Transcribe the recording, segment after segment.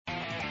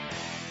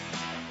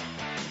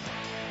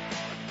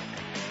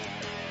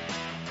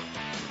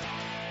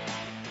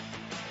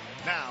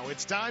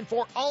it's time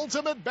for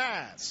Ultimate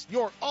Bass,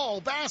 your all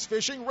bass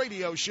fishing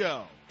radio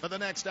show. For the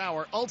next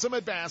hour,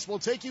 Ultimate Bass will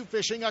take you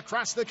fishing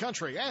across the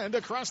country and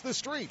across the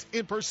street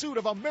in pursuit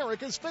of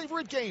America's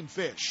favorite game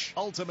fish.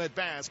 Ultimate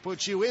Bass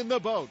puts you in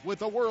the boat with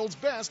the world's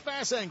best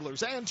bass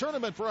anglers and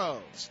tournament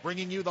pros,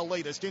 bringing you the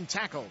latest in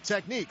tackle,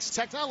 techniques,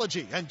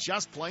 technology, and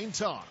just plain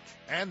talk.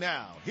 And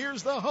now,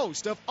 here's the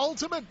host of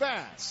Ultimate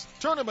Bass,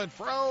 Tournament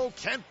Pro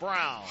Kent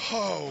Brown.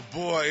 Oh,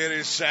 boy, it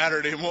is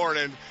Saturday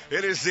morning.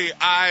 It is the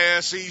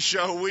ISE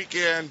show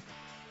weekend,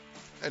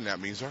 and that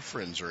means our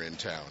friends are in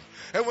town.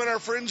 And when our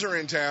friends are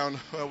in town,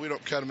 well, we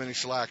don't cut them any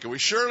slack, and we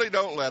surely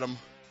don't let them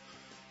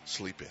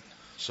sleep in.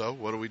 So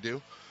what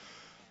do?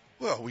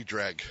 Well, we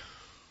drag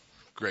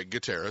Greg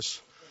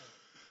Gutierrez.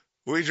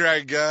 We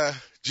drag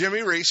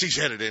Jimmy Reese. He's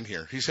headed in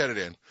here.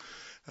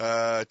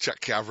 Chuck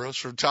Cavros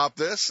from Top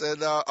This,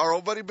 and our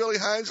old buddy Billy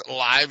Hines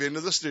live into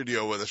the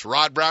studio with us.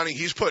 Rod Browning,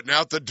 he's putting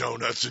out the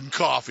donuts and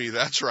coffee.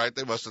 That's right.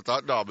 They must have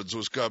thought Dobbins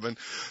was coming.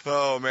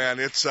 Oh, man,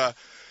 it's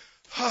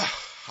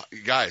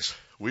guys,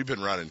 we've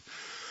been running.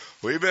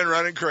 We've been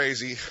running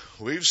crazy.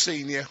 We've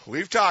seen you.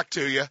 We've talked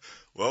to you.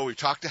 Well, we've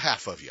talked to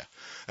half of you.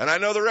 And I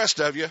know the rest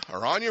of you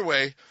are on your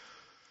way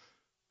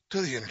to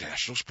the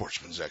International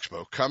Sportsman's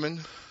Expo. Coming,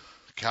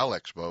 Cal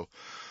Expo.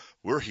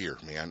 We're here,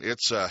 man.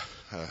 It's,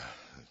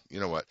 you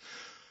know what?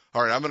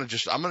 All right, I'm going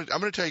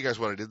to tell you guys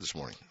what I did this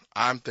morning.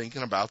 I'm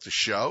thinking about the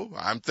show.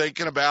 I'm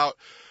thinking about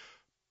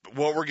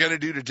what we're going to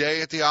do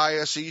today at the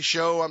ISE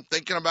show. I'm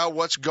thinking about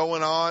what's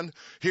going on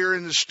here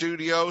in the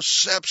studio.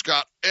 Sep's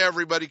got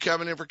everybody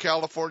coming in for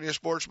California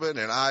Sportsman,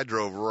 and I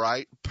drove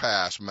right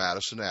past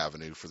Madison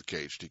Avenue for the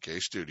KHTK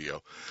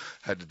studio.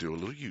 Had to do a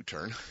little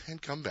U-turn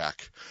and come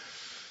back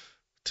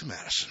to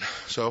Madison.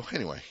 So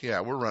anyway,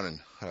 yeah, we're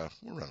running a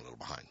little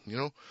behind, you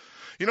know.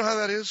 You know how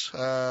that is?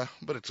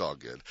 But it's all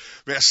good.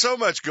 Man, so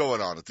much going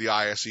on at the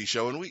ISE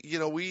show, and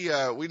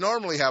we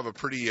normally have a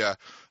pretty,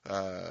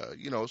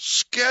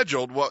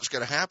 scheduled what's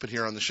going to happen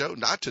here on the show.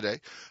 Not today.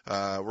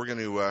 We're going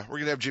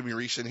to have Jimmy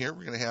Reese in here.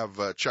 We're going to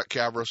have Chuck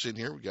Cavros in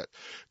here. We got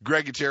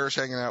Greg Gutierrez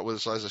hanging out with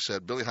us. As I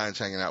said, Billy Hines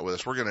hanging out with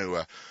us. We're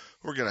going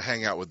to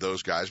hang out with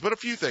those guys. But a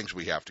few things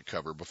we have to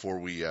cover before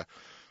we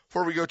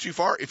go too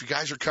far. If you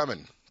guys are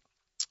coming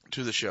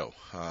to the show,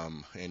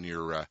 and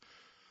you're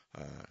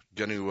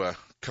going to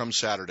come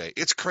Saturday.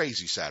 It's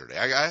crazy Saturday.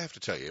 I have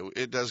to tell you,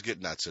 it does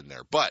get nuts in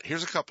there. But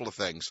here's a couple of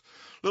things,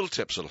 little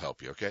tips that'll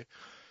help you, okay?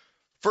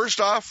 First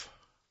off,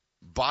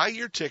 buy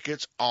your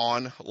tickets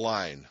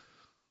online.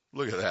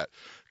 Look at that.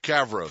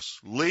 Cavros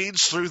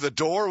leads through the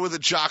door with a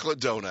chocolate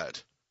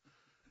donut.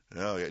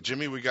 Oh, yeah.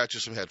 Jimmy, we got you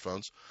some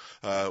headphones.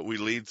 We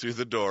lead through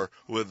the door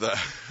with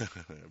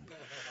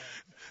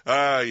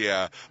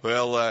yeah.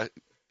 Well,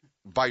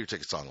 buy your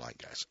tickets online,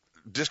 guys.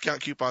 Discount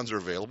coupons are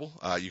available.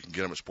 You can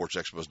get them at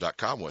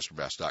sportsexpos.com,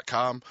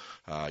 westernbass.com.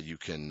 You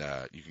can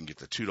get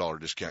the $2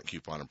 discount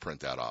coupon and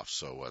print that off.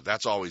 So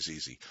that's always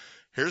easy.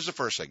 Here's the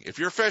first thing. If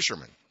you're a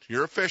fisherman,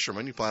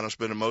 you plan on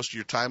spending most of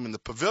your time in the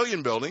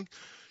pavilion building,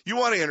 you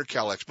want to enter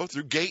Cal Expo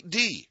through Gate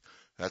D.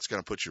 That's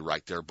going to put you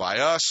right there by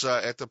us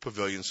at the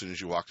pavilion as soon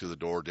as you walk through the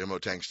door. Demo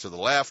tanks to the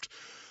left.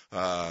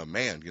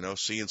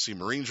 CNC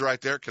Marine's right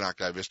there.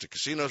 Kanaka Vista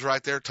Casino's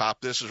right there. Top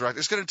This is right there.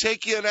 It's going to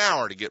take you an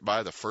hour to get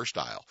by the first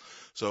aisle.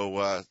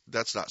 So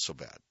that's not so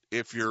bad.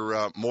 If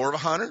you're more of a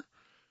hunter,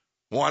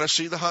 want to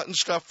see the hunting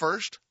stuff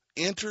first,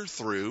 enter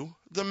through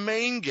the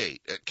main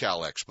gate at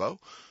Cal Expo.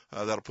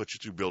 That'll put you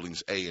through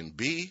buildings A and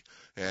B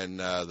and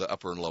the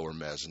upper and lower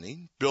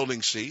mezzanine.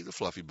 Building C, the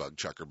Fluffy Bug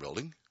Chucker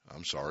building.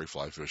 I'm sorry,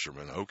 fly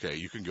fishermen. Okay,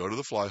 you can go to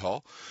the fly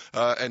hall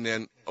and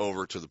then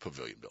over to the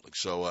pavilion building.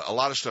 So a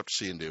lot of stuff to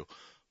see and do.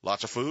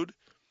 Lots of food.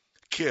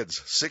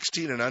 Kids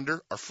 16 and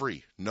under are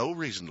free. No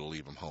reason to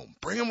leave them home.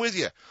 Bring them with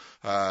you.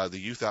 The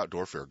Youth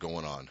Outdoor Fair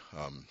going on.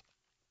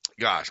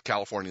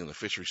 California and the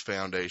Fisheries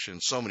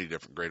Foundation, so many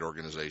different great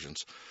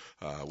organizations.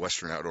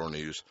 Western Outdoor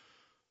News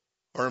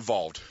are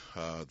involved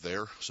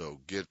there. So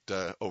get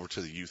over to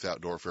the Youth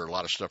Outdoor Fair. A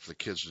lot of stuff for the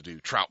kids to do.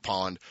 Trout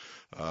pond,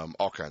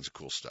 all kinds of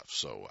cool stuff.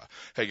 So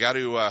hey, got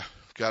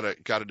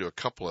to do a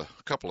couple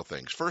of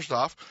things. First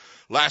off,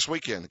 last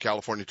weekend the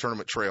California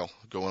Tournament Trail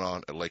going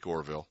on at Lake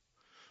Oroville.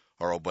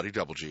 Our old buddy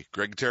Double G,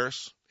 Greg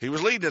Gutierrez, he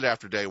was leading it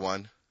after day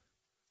one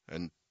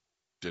and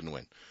didn't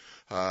win.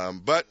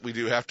 But we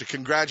do have to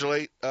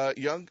congratulate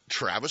young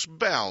Travis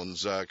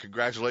Bounds.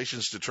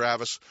 Congratulations to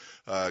Travis.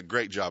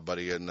 Great job,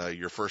 buddy. And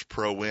your first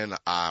pro win,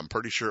 I'm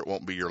pretty sure it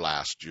won't be your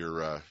last.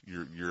 You're a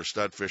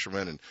stud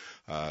fisherman,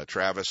 and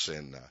Travis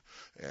and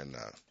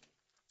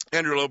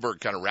Andrew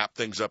Loberg kind of wrapped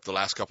things up the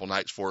last couple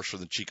nights for us for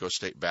the Chico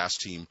State Bass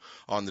team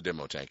on the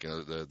demo tank.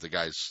 And the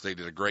guys, they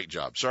did a great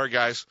job. Sorry,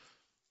 guys.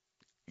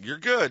 You're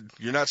good.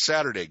 You're not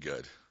Saturday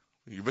good.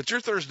 But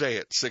you're Thursday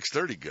at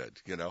 6:30 good,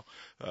 you know.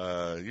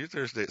 You're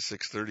Thursday at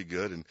 6:30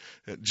 good. And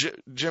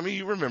Jimmy,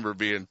 you remember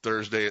being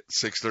Thursday at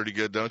 6:30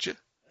 good, don't you?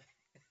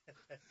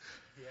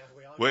 Yeah,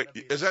 we all Wait,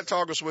 is that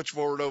toggle switch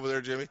forward over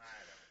there, Jimmy?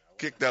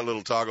 Kick that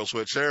little toggle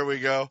switch. There we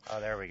go. Oh,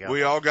 there we go.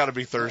 We all got to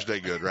be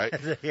Thursday good, right?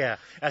 Yeah.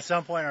 At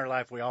some point in our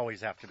life, we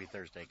always have to be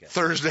Thursday good.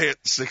 Thursday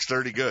at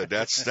 6:30 good.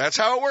 That's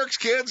how it works,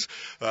 kids.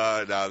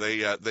 No,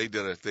 they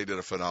did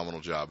a phenomenal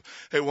job.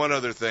 Hey, one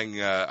other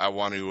thing I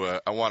want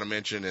to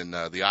mention in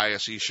the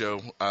ISE show.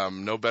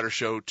 No better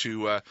show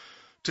to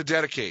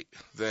dedicate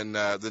than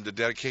to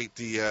dedicate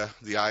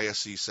the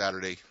ISE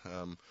Saturday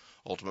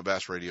Ultimate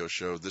Bass Radio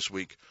show this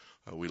week.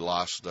 We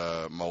lost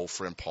my old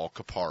friend Paul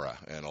Capara,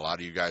 and a lot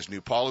of you guys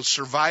knew Paul as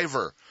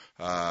Survivor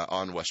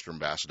on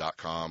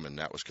westernbass.com, and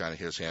that was kind of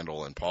his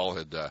handle. And Paul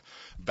had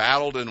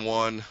battled and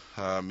won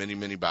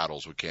many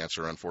battles with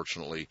cancer.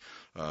 Unfortunately,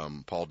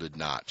 Paul did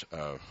not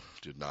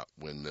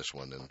win this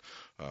one.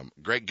 And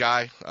great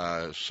guy.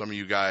 Some of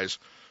you guys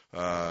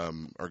are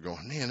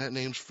going, man, that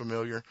name's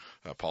familiar.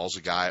 Paul's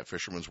a guy at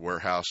Fisherman's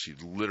Warehouse. He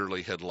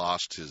literally had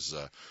lost his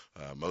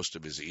most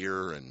of his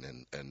ear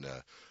and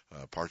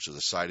parts of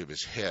the side of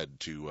his head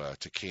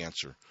to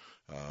cancer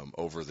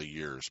over the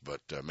years.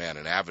 But man,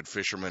 an avid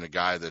fisherman, a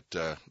guy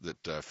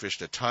that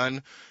fished a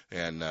ton,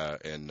 and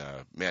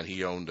man,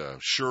 he owned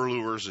Sure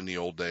Lures in the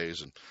old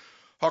days and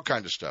all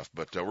kinds of stuff.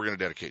 But we're going to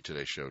dedicate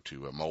today's show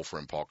to my old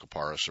friend Paul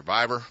Capara,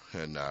 Survivor,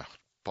 and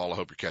Paul, I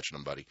hope you're catching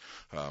them, buddy.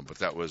 But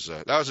that was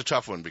a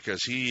tough one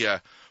because he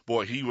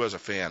was a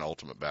fan of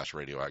Ultimate Bass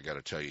Radio. I got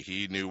to tell you,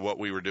 he knew what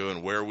we were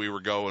doing, where we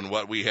were going,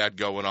 what we had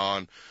going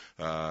on.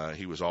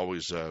 He was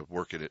always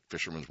working at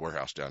Fisherman's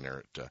Warehouse down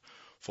there at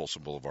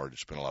Folsom Boulevard. He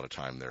spent a lot of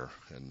time there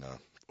and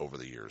over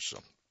the years. So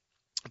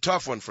a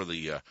tough one for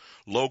the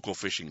local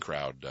fishing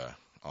crowd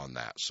on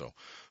that. So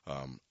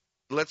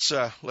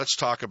let's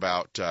talk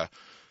about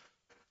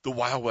the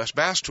Wild West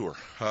Bass Tour.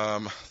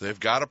 They've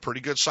got a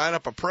pretty good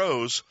sign-up of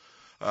pros.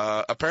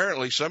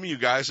 Apparently, some of you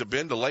guys have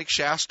been to Lake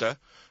Shasta,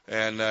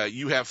 and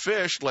you have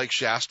fished Lake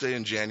Shasta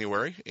in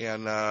January,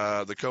 and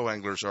the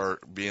co-anglers are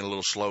being a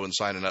little slow in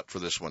signing up for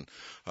this one.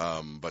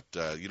 But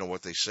you know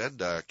what they said?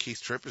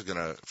 Keith Tripp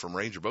from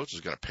Ranger Boats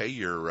is going to pay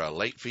your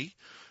late fee.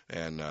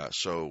 And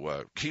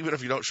so even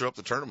if you don't show up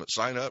to the tournament,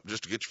 sign up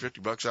just to get your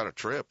 $50 out of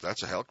Trip.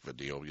 That's a hell of a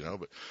deal, you know.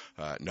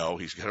 But no,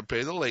 he's going to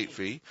pay the late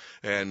fee,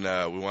 and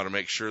we want to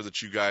make sure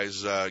that you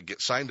guys get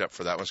signed up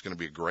for that one. It's going to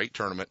be a great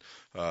tournament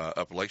up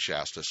at Lake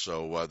Shasta.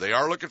 So they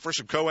are looking for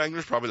some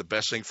co-anglers. Probably the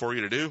best thing for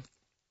you to do.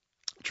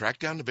 Track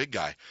down the big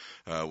guy.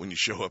 When you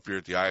show up here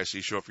at the ISE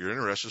show, if you're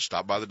interested,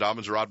 stop by the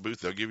Dobbins Rod booth.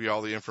 They'll give you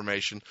all the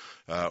information,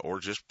 or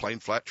just plain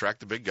flat track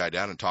the big guy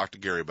down and talk to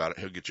Gary about it.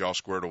 He'll get you all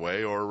squared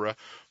away, or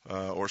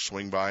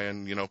swing by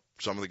and, you know,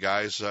 some of the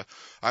guys,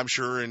 I'm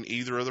sure in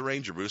either of the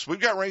Ranger booths. We've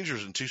got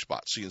Rangers in two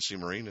spots, CNC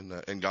Marine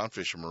and Gone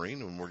Fishing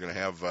Marine, and we're going to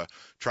have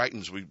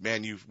Tritons.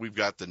 We've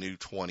got the new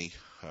 20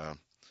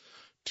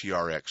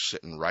 TRX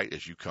sitting right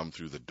as you come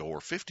through the door.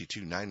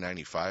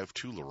 $52,995,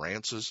 two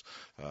Lowrances,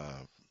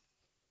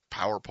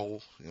 power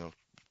pole, you know,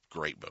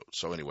 great boat.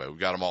 So anyway, we've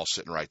got them all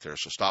sitting right there.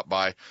 So stop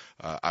by.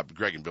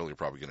 Greg and Billy are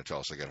probably going to tell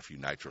us they got a few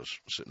nitros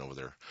sitting over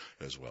there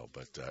as well.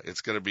 But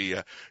it's going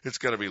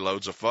to be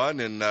loads of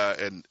fun and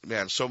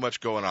man, so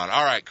much going on.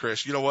 All right,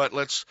 Chris, you know what?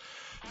 Let's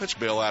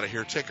bail out of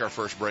here. Take our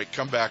first break.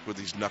 Come back with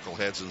these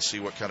knuckleheads and see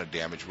what kind of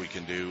damage we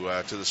can do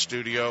to the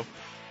studio.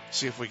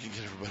 See if we can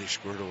get everybody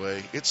squared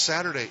away. It's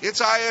Saturday.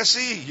 It's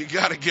ISE. You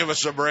got to give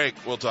us a break.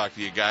 We'll talk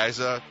to you guys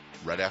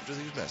right after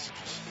these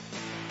messages.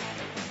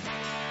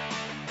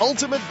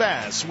 Ultimate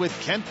Bass with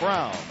Kent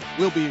Brown.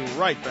 We'll be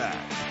right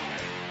back.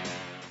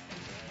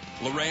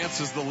 Lowrance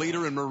is the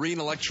leader in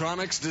marine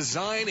electronics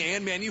design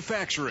and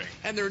manufacturing,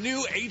 and their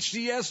new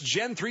HDS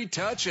Gen 3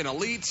 Touch and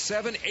Elite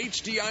 7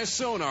 HDI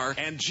sonar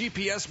and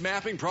GPS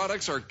mapping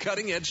products are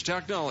cutting-edge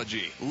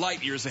technology,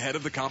 light years ahead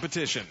of the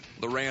competition.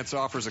 Lowrance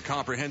offers a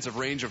comprehensive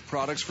range of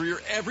products for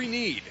your every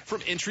need,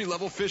 from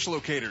entry-level fish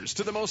locators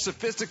to the most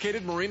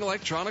sophisticated marine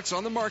electronics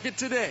on the market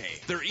today.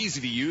 They're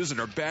easy to use and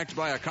are backed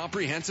by a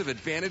comprehensive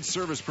advantage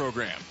service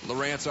program.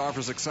 Lowrance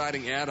offers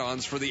exciting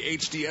add-ons for the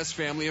HDS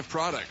family of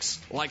products,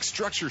 like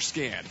Structure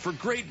Scan for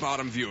great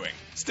bottom viewing.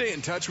 Stay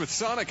in touch with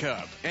Sonic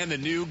Hub and the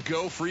new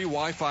Go Free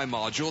Wi-Fi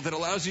module that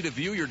allows you to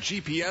view your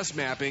GPS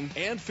mapping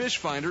and fish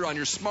finder on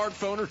your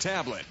smartphone or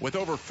tablet. With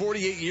over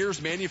 48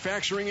 years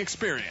manufacturing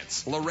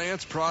experience,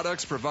 Lowrance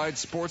products provide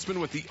sportsmen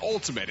with the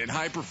ultimate in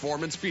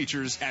high-performance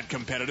features at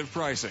competitive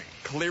pricing.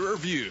 Clearer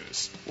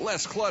views,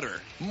 less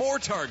clutter, more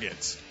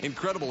targets,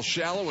 incredible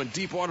shallow and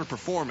deep water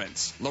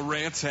performance.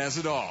 Lowrance has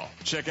it all.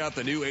 Check out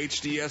the new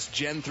HDS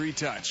Gen 3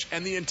 Touch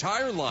and the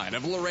entire line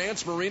of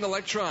Lowrance Marine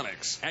Electronics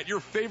at your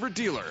favorite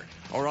dealer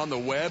or on the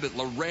web at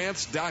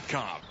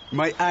Lowrance.com.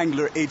 My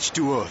angler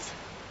H2O.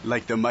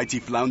 Like the mighty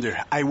flounder,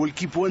 I will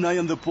keep one eye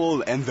on the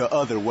pole and the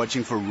other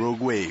watching for rogue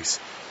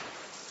waves.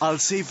 I'll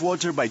save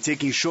water by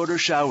taking shorter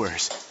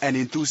showers and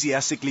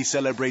enthusiastically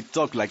celebrate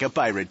Talk Like a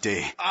Pirate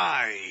Day.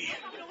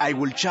 I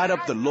will chat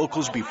up the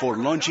locals before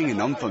launching in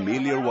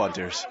unfamiliar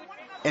waters.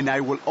 And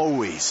I will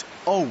always,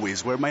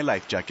 always wear my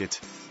life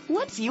jacket.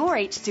 What's your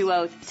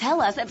H2O?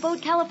 Tell us at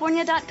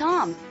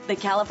BoatCalifornia.com. The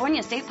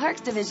California State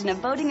Parks Division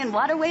of Boating and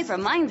Waterways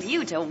reminds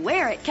you to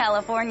wear it,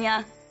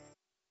 California.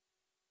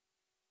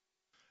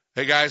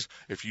 Hey, guys,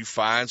 if you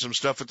find some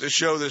stuff at this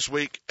show this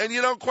week and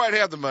you don't quite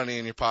have the money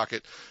in your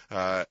pocket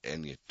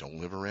and you don't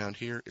live around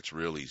here, it's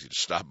real easy to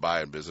stop by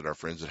and visit our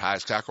friends at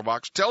Highest Tackle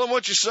Box. Tell them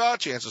what you saw.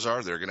 Chances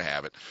are they're going to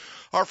have it.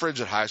 Our friends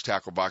at Highest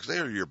Tackle Box, they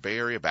are your Bay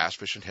Area bass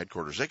fishing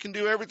headquarters. They can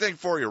do everything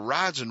for you,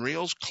 rods and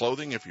reels,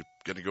 clothing if you're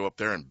going to go up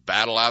there and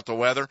battle out the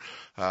weather.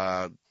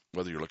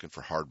 Whether you're looking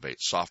for hard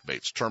baits, soft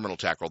baits, terminal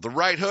tackle, the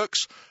right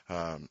hooks,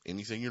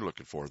 anything you're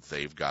looking for,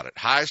 they've got it.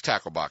 Highest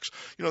Tackle Box.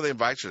 You know, they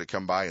invite you to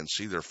come by and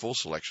see their full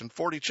selection,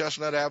 40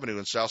 Chestnut Avenue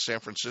in South San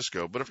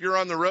Francisco. But if you're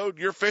on the road,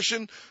 you're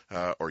fishing,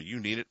 or you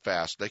need it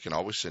fast, they can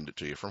always send it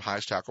to you from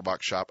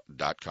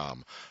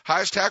highesttackleboxshop.com.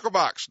 Highest Tackle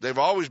Box. They've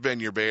always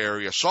been your Bay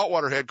Area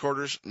saltwater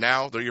headquarters.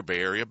 Now they're your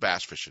Bay Area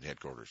bass fishing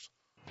headquarters.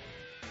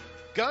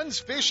 Guns,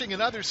 Fishing,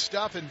 and Other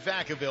Stuff in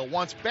Vacaville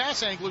wants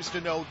bass anglers to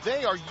know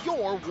they are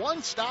your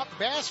one-stop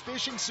bass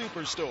fishing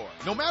superstore.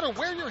 No matter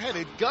where you're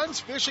headed, Guns,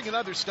 Fishing, and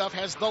Other Stuff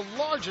has the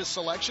largest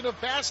selection of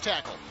bass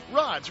tackle,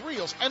 rods,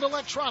 reels, and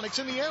electronics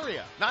in the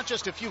area. Not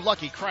just a few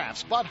lucky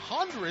crafts, but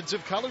hundreds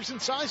of colors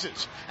and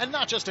sizes. And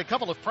not just a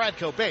couple of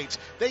Pradco baits,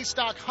 they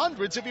stock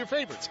hundreds of your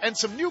favorites and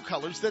some new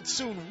colors that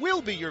soon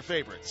will be your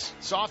favorites.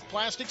 Soft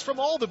plastics from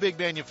all the big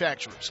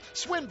manufacturers,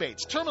 swim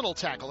baits, terminal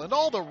tackle, and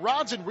all the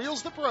rods and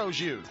reels the pros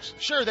use.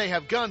 Sure, they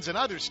have guns and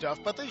other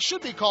stuff, but they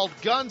should be called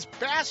Guns,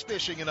 Bass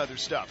Fishing, and Other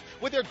Stuff.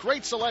 With their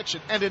great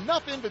selection and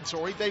enough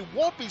inventory, they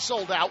won't be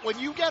sold out when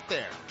you get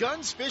there.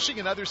 Guns, Fishing,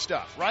 and Other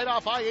Stuff, right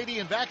off I-80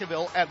 in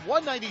Vacaville at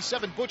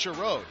 197 Butcher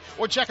Road.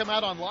 Or check them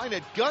out online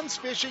at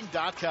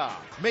gunsfishing.com.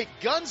 Make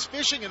Guns,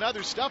 Fishing, and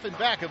Other Stuff in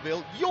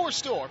Vacaville your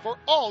store for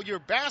all your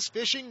bass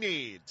fishing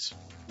needs.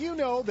 You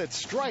know that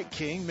Strike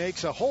King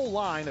makes a whole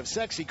line of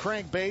sexy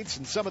crankbaits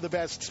and some of the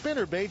best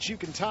spinner baits you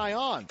can tie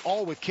on,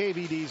 all with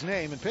KVD's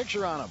name and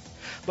picture on them.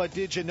 But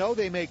did you know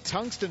they make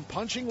tungsten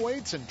punching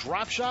weights and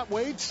drop shot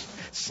weights?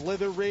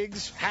 Slither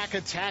rigs, hack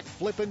attack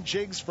flippin'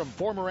 jigs from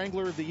former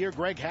Angler of the Year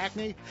Greg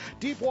Hackney,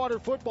 deep water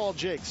football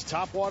jigs,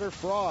 top water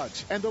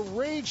frogs, and the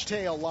Rage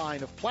Tail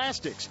line of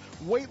plastics,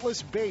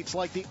 weightless baits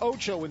like the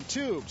Ocho and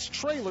tubes,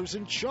 trailers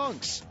and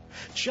chunks.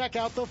 Check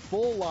out the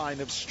full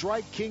line of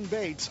Strike King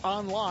baits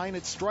online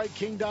at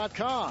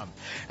StrikeKing.com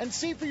and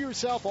see for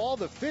yourself all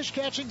the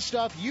fish-catching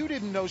stuff you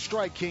didn't know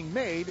Strike King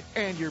made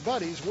and your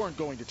buddies weren't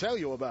going to tell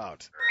you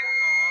about.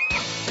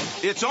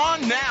 It's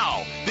on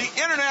now. The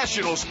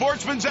International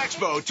Sportsman's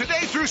Expo,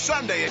 today through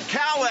Sunday at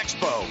Cal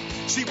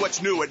Expo. See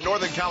what's new at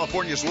Northern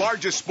California's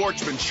largest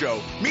sportsman's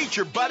show. Meet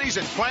your buddies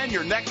and plan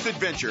your next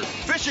adventure.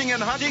 Fishing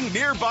and hunting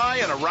nearby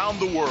and around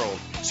the world.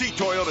 See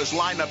Toyota's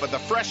lineup of the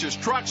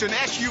freshest trucks and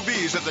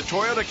SUVs at the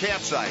Toyota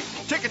campsite.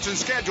 Tickets and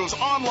schedules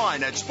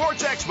online at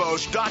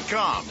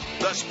sportsexpos.com.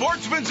 The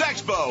Sportsman's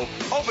Expo,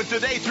 open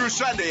today through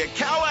Sunday at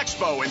Cal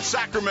Expo in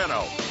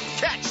Sacramento.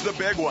 Catch the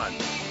big one.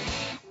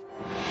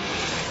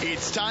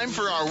 It's time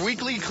for our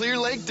weekly Clear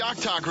Lake Dock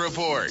Talk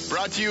Report,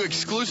 brought to you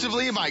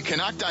exclusively by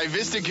Canocti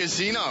Vista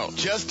Casino,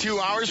 just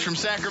 2 hours from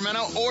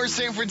Sacramento or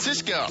San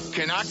Francisco.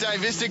 Canocti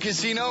Vista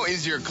Casino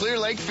is your Clear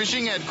Lake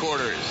fishing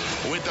headquarters.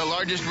 With the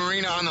largest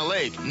marina on the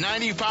lake,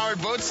 90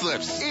 powered boat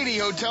slips, 80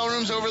 hotel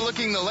rooms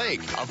overlooking the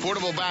lake,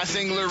 affordable bass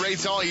angler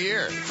rates all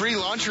year, free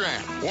launch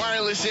ramp,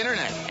 wireless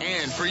internet,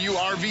 and for you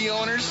RV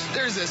owners,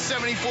 there's a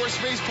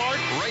 74-space park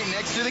right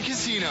next to the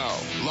casino.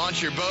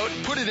 Launch your boat,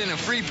 put it in a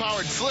free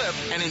powered slip,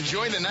 and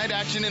enjoy the night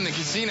action in the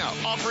casino,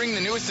 offering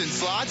the newest in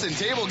slots and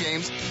table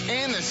games,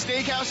 and the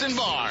steakhouse and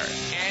bar.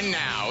 And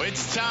now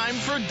it's time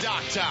for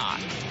Dock Talk.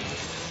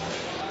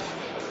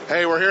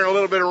 Hey, we're hearing a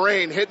little bit of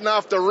rain hitting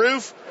off the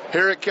roof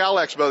here at Cal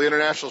Expo, the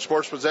International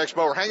Sportsman's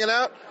Expo. We're hanging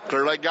out.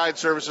 Clear Lake Guide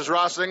Services,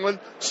 Ross England.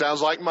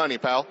 Sounds like money,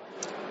 pal.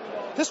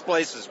 This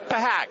place is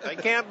packed. I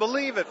can't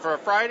believe it. For a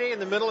Friday in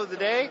the middle of the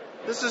day,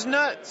 this is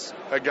nuts.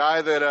 A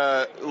guy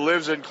that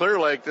lives in Clear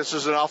Lake, this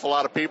is an awful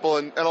lot of people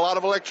and a lot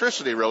of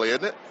electricity, really,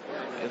 isn't it?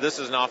 This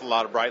is an awful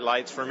lot of bright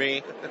lights for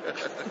me.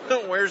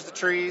 Where's the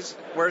trees?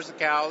 Where's the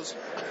cows?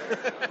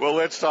 Well,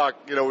 let's talk.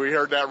 You know, we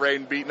heard that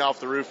rain beating off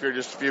the roof here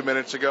just a few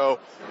minutes ago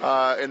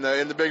in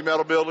the big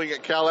metal building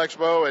at Cal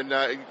Expo, and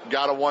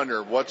gotta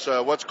wonder what's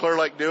Clear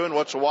Lake doing?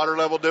 What's the water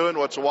level doing?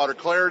 What's the water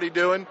clarity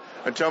doing?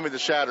 And tell me the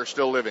shad are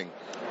still living.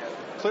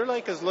 Clear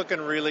Lake is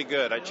looking really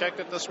good. I checked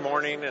it this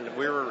morning, and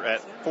we were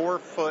at 4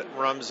 foot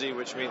Rumsey,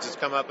 which means it's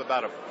come up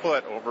about a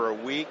foot over a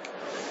week.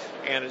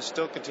 And it's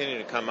still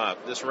continuing to come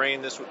up. This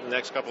rain this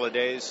next couple of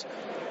days,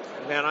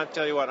 man, I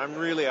tell you what, I'm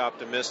really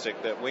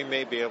optimistic that we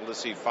may be able to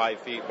see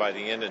 5 feet by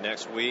the end of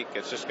next week.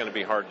 It's just going to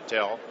be hard to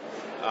tell.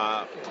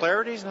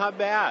 Clarity's not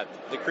bad.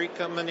 The creek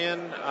coming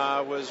in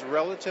was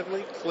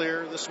relatively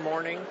clear this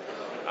morning.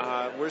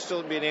 We're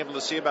still being able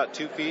to see about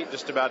 2 feet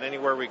just about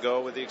anywhere we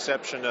go, with the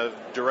exception of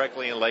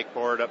directly in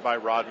Lakeport, up by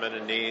Rodman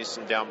and Nice,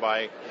 and down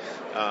by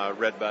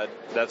Redbud.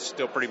 That's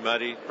still pretty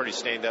muddy, pretty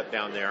stained up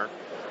down there.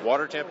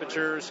 Water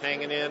temperatures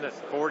hanging in at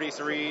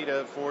 43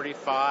 to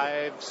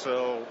 45,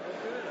 so,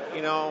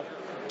 you know,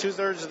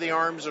 2/3 of the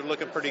arms are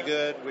looking pretty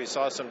good. We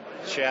saw some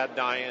shad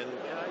dying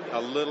a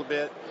little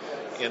bit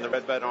in the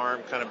Redbud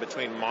Arm, kind of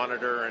between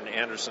Monitor and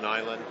Anderson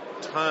Island.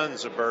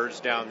 Tons of birds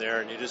down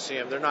there, and you just see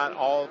them. They're not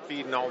all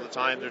feeding all the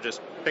time. They're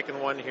just picking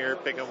one here,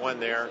 picking one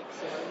there.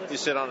 You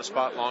sit on a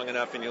spot long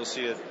enough, and you'll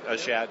see a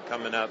shad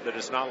coming up. But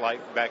it's not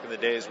like back in the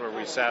days where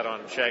we sat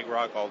on Shag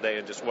Rock all day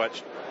and just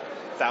watched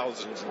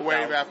thousands and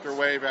wave thousands. after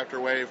wave after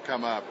wave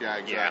come up. Yeah,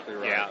 exactly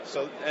right. Yeah.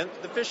 So, and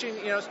the fishing,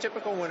 it's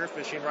typical winter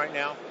fishing right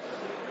now.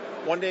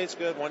 One day it's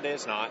good, one day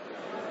it's not.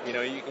 You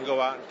can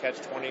go out and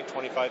catch 20,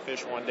 25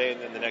 fish one day,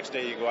 and then the next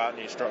day you go out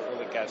and you struggle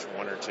to catch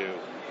one or two.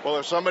 Well,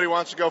 if somebody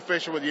wants to go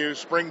fishing with you,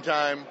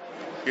 springtime,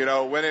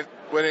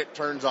 when it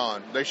turns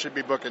on, they should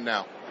be booking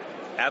now.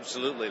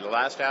 Absolutely. The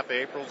last half of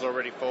April is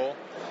already full.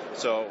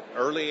 So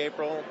early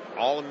April,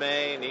 all of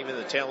May, and even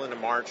the tail end of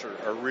March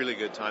are really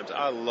good times.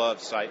 I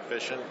love sight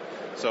fishing.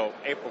 So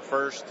April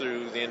 1st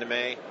through the end of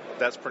May,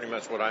 that's pretty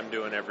much what I'm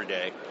doing every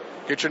day.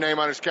 Get your name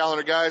on his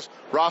calendar, guys.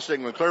 Ross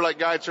England, Clear Lake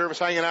Guide Service,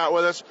 hanging out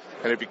with us.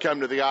 And if you come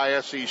to the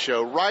ISE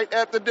show, right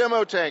at the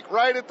demo tank,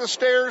 right at the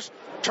stairs,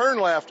 turn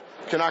left.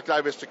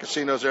 Canocti Vista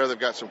Casino's there. They've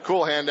got some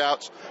cool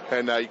handouts,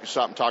 and you can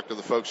stop and talk to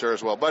the folks there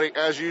as well. Buddy,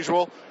 as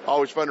usual,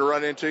 always fun to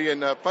run into you,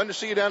 and fun to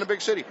see you down in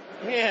Big City.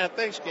 Yeah,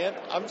 thanks, Ken.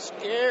 I'm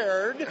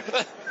scared.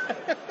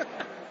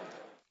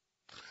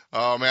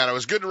 Oh, man, it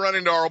was good to run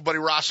into our old buddy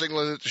Ross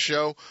England at the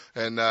show.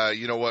 And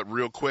you know what,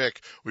 real quick,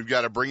 we've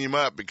got to bring him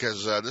up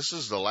because this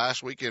is the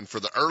last weekend for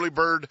the early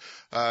bird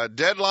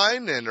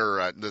deadline,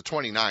 or the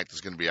 29th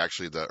is going to be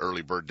actually the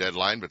early bird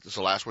deadline, but this is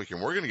the last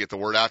weekend. We're going to get the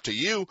word out to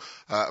you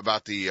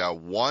about the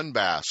One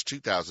Bass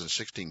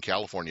 2016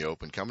 California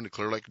Open coming to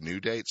Clear Lake. New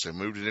dates. They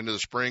moved it into the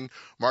spring,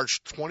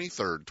 March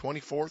 23rd,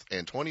 24th,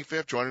 and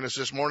 25th. Joining us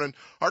this morning,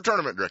 our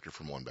tournament director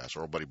from One Bass,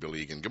 our old buddy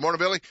Billy Egan. Good morning,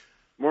 Billy.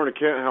 Morning,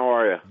 Kent. How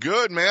are you?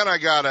 Good, man. I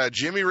got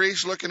Jimmy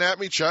Reese looking at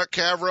me, Chuck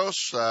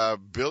Cavros,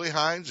 Billy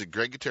Hines, and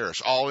Greg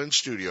Gutierrez, all in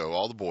studio,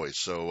 all the boys.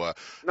 So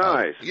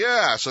nice.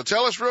 Yeah, so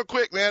tell us real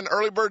quick, man,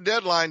 early bird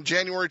deadline,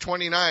 January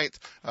 29th.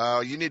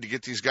 You need to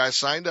get these guys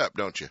signed up,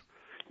 don't you?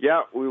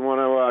 Yeah, we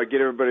want to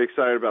get everybody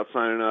excited about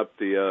signing up.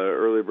 The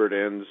early bird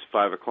ends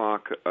 5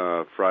 o'clock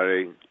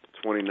Friday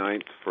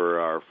 29th for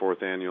our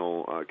 4th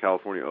annual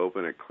California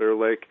Open at Clear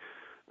Lake.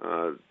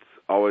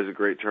 Always a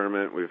great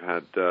tournament. We've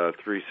had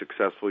 3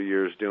 successful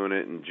years doing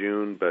it in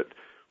June, but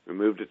we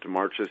moved it to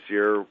March this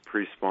year,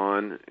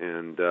 pre-spawn,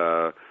 and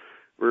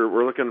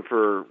we're looking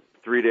for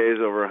 3 days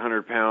over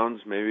 100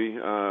 pounds. Maybe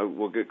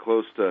we'll get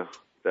close to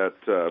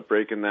that,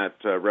 breaking that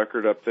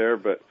record up there,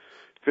 but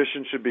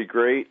fishing should be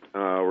great.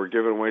 We're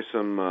giving away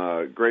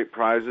some great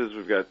prizes.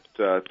 We've got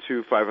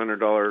 2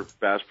 $500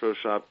 Bass Pro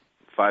Shop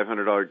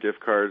 $500 gift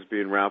cards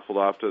being raffled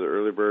off to the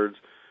early birds.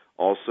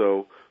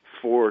 Also,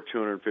 4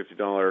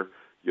 $250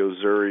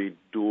 Yozuri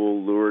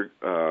dual lure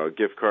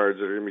gift cards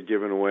that are going to be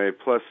given away.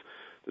 Plus,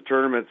 the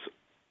tournament's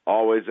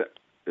always,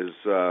 as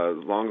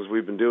long as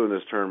we've been doing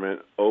this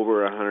tournament,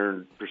 over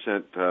 100%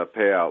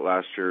 payout.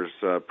 Last year's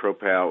pro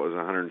payout was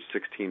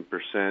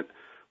 116%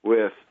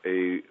 with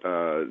a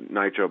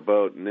nitro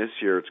boat, and this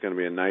year it's going to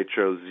be a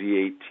nitro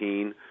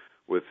Z18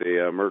 with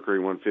a Mercury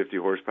 150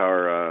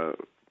 horsepower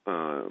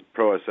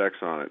Pro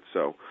SX on it.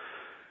 So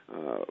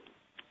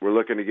we're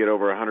looking to get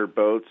over 100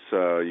 boats.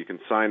 You can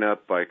sign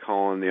up by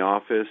calling the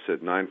office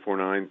at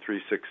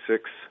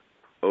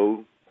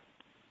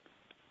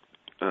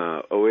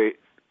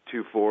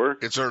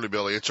 949-366-0824. It's early,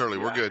 Billy. It's early.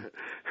 We're good.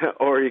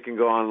 Or you can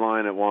go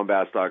online at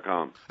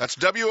wonbass.com. That's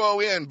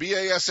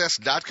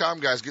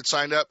WONBASS.com, guys. Get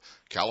signed up.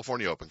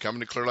 California Open.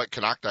 Coming to Clear Lake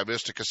Canocti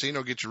Vista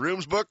Casino. Get your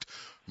rooms booked.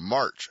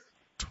 March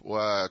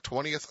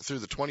 20th through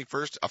the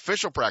 21st.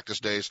 Official practice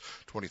days,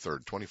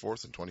 23rd,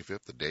 24th, and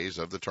 25th, the days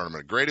of the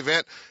tournament. Great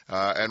event.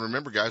 And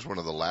remember, guys, one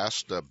of the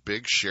last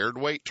big shared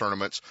weight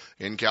tournaments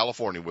in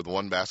California with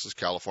One Bass's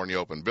California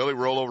Open. Billy,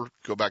 roll over.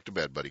 Go back to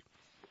bed, buddy.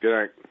 Good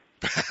night.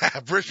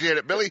 Appreciate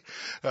it, Billy.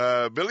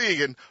 Billy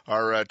Egan,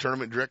 our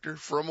tournament director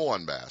from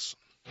One Bass.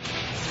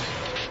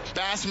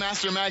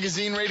 Bassmaster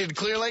Magazine rated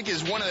Clear Lake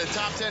is one of the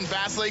top 10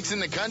 bass lakes in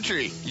the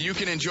country. You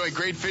can enjoy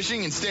great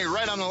fishing and stay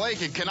right on the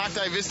lake at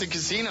Canocti Vista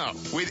Casino.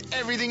 With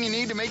everything you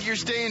need to make your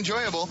stay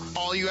enjoyable,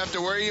 all you have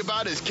to worry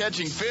about is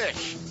catching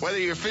fish. Whether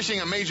you're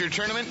fishing a major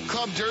tournament,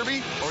 club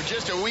derby, or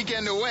just a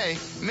weekend away,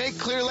 make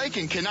Clear Lake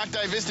and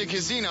Canocti Vista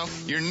Casino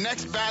your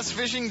next bass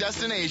fishing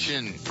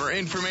destination. For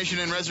information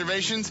and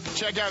reservations,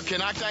 check out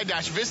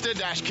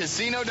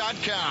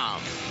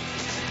canocti-vista-casino.com.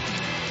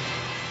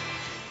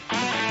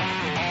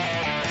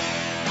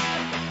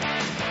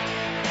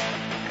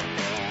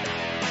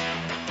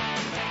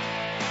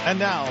 And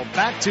now,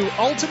 back to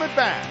Ultimate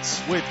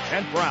Bass with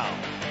Kent Brown.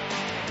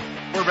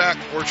 We're back.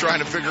 We're trying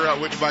to figure out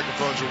which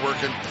microphones are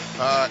working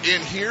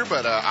in here,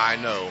 but I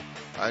know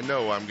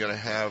I'm going to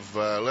have,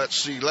 let's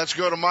see, let's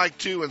go to mic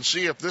 2 and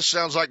see if this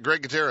sounds like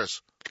Greg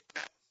Gutierrez.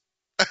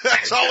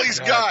 That's all he's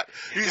got.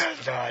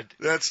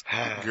 That's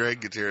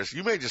Greg Gutierrez.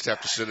 You may just have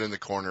to sit in the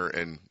corner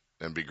and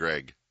be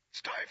Greg.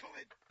 Stifle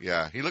it.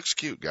 Yeah, he looks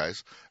cute,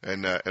 guys.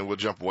 And we'll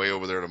jump way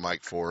over there to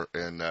mic 4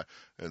 and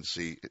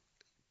see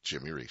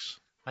Jimmy Reese.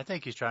 I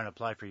think he's trying to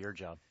apply for your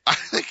job. I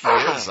think he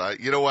is.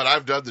 You know what?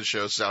 I've done the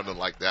show sounding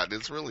like that.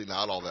 It's really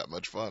not all that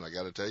much fun, I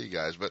got to tell you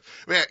guys. But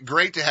man,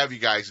 great to have you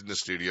guys in the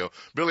studio.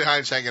 Billy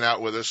Hines hanging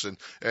out with us, and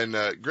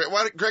Greg,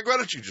 why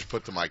don't you just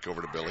put the mic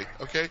over to Billy?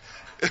 Okay.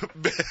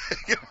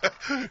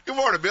 Good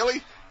morning,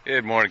 Billy.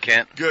 Good morning,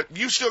 Kent. Good.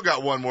 You still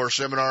got one more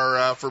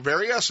seminar for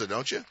Berryessa,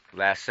 don't you?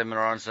 Last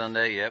seminar on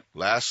Sunday. Yep.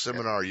 Last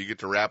seminar. You get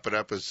to wrap it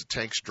up as the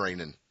tank's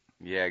draining.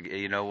 Yeah,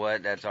 you know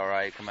what? That's all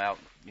right. Come out,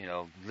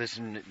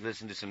 listen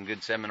to some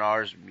good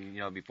seminars,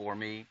 before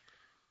me.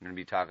 I'm going to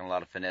be talking a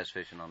lot of finesse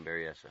fishing on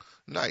Berryessa.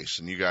 Nice.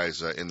 And you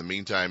guys, in the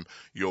meantime,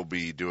 you'll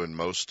be doing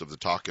most of the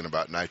talking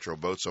about nitro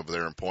boats over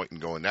there in Point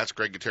and going, that's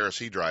Greg Gutierrez.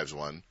 He drives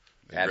one.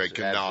 And Greg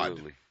can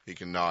absolutely nod. He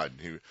can nod.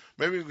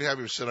 Maybe we can have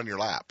him sit on your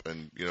lap,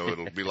 and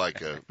it'll be like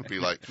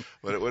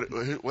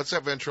what's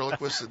that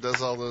ventriloquist that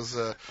does all those,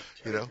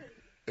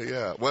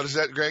 Yeah. What is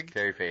that, Greg?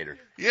 Terry Fader.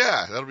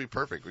 Yeah, that'll be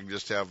perfect. We can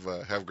just have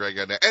Greg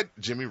on there. And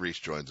Jimmy Reese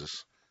joins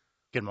us.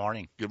 Good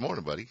morning. Good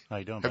morning, buddy. How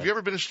you doing, Have buddy? you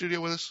ever been in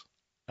studio with us?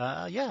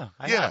 Yeah,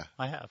 I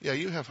have. Yeah,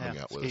 you have hung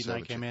out with us. Skeet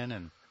and I came in,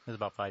 and it was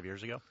about 5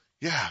 years ago.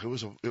 Yeah, it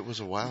was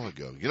a while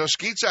ago.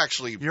 Skeet's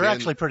actually You're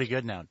actually pretty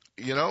good now.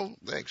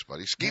 Thanks,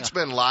 buddy. Skeet's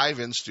been live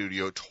in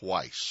studio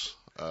twice.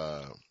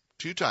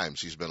 2 times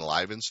he's been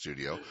live in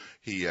studio.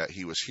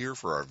 He was here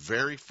for our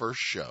very first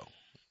show.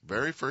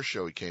 Very first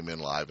show he came in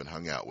live and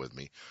hung out with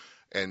me.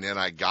 And then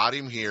I got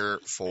him here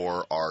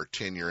for our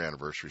 10-year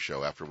anniversary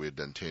show. After we had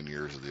done 10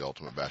 years of the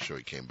Ultimate Bass Show,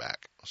 he came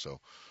back. So,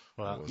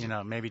 well,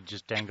 maybe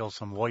just dangle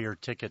some Warrior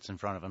tickets in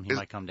front of him. He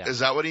might come down. Is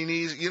that what he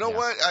needs? You know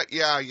what?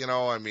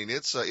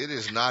 It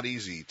is not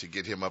easy to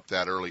get him up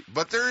that early.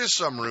 But there is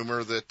some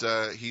rumor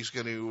that he's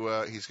going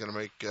to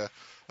make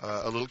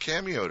a little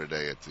cameo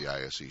today at the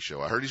ISE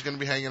show. I heard he's going to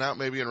be hanging out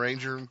maybe in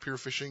Ranger and Pure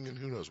Fishing and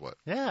who knows what.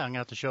 Yeah, I'm going to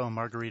have to show him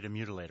Margarita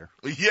Mutilator.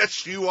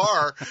 Yes, you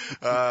are.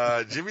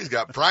 Jimmy's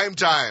got prime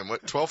time.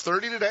 What,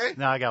 12:30 today?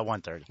 No, I got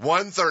 1:30.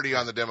 1:30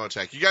 on the demo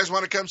tank. You guys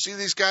want to come see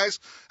these guys?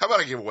 How about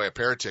I give away a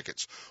pair of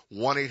tickets?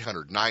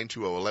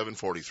 1-800-920-1140.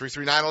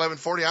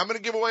 339-1140. I'm going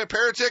to give away a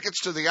pair of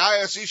tickets to the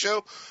ISE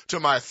show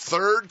to my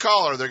third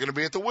caller. They're going to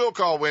be at the will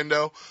call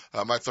window.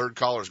 My third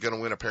caller is going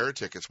to win a pair of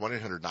tickets.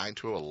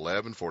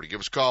 1-800-920-1140. Give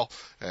us a call.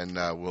 And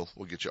we'll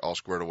get you all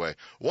squared away.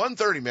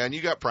 1:30, man.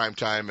 You got prime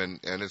time, and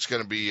it's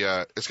gonna be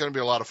a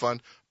lot of fun.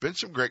 Been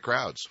some great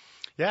crowds.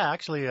 Yeah,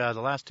 actually, the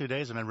last 2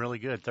 days have been really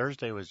good.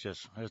 Thursday was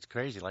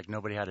crazy, like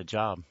nobody had a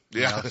job.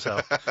 Yeah.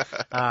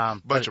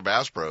 Bunch of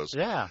bass pros.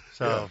 Yeah.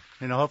 So,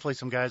 hopefully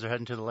some guys are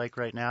heading to the lake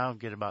right now,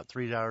 get about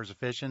 3 hours of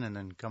fishing, and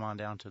then come on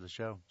down to the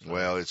show. So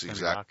well, it's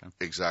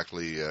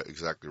exactly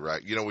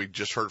right. We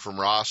just heard from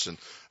Ross, and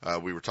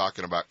we were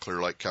talking about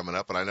Clear Lake coming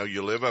up, and I know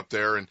you live up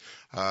there, and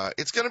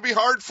it's going to be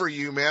hard for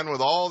you, man,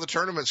 with all the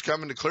tournaments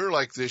coming to Clear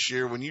Lake this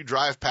year when you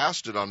drive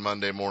past it on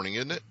Monday morning,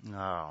 isn't it?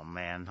 Oh,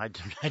 man.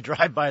 I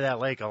drive by that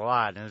lake a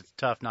lot, and it's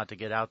tough not to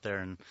get out there.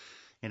 And,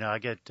 I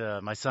get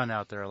my son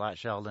out there a lot,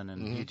 Sheldon,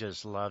 and he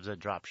just loves it,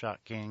 Drop Shot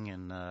King,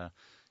 and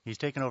he's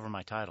taken over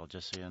my title,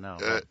 just so you know.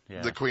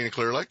 The Queen of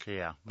Clear Lake?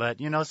 Yeah.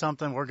 But you know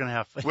something? We're going to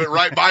have went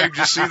right by you. Did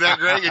you see that,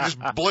 Greg? It just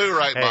blew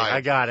right by you.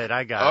 I got it.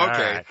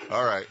 Okay.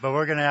 All right. But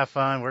we're going to have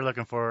fun. We're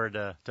looking forward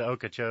to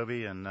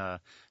Okeechobee and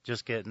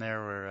just getting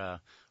there.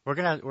 We're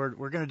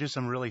gonna do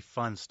some really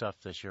fun stuff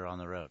this year on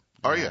the road.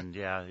 Are you? And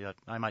yeah,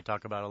 I might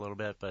talk about it a little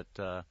bit, but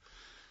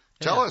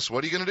tell us,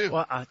 what are you gonna do?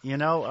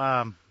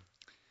 Well,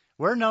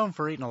 we're known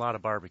for eating a lot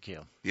of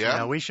barbecue.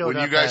 Yeah. We showed up.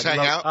 When you guys hang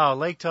out? Oh,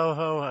 Lake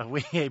Toho.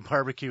 We ate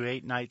barbecue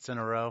 8 nights in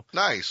a row.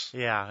 Nice.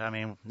 Yeah. I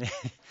mean,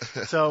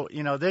 so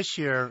this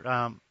year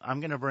I'm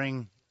gonna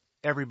bring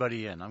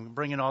everybody in. I'm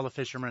bringing all the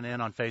fishermen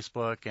in on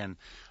Facebook and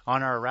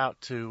on our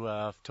route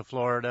to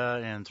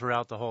Florida and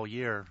throughout the whole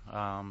year.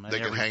 And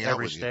they can hang out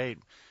every with state.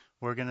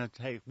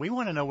 We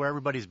want to know where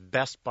everybody's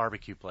best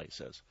barbecue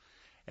place is,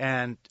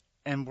 and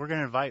we're going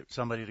to invite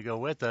somebody to go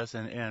with us,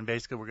 and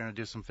basically we're going to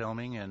do some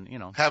filming and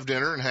have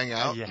dinner and hang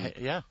out. Yeah,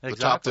 exactly. The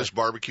Top This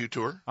barbecue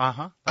tour.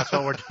 That's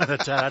what we're doing.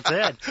 That's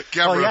it.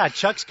 Cavro, yeah,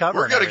 Chuck's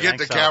covering. We're going to get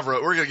to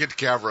Cavro. We're going to get to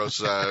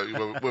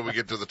Cavros when we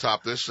get to the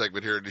Top This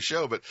segment here in the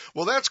show. But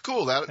that's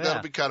cool.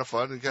 That'll be kind of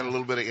fun and kind of a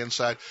little bit of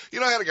insight.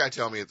 I had a guy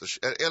tell me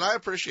and I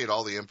appreciate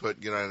all the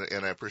input.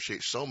 And I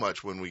appreciate so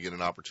much when we get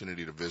an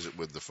opportunity to visit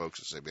with the folks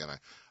that say, man,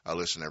 I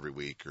listen every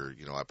week, or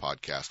I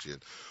podcast you.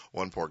 And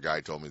one poor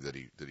guy told me that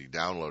he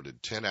downloaded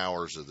 10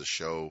 hours of the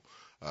show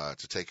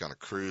to take on a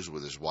cruise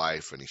with his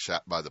wife, and he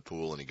sat by the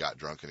pool and he got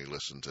drunk and he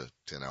listened to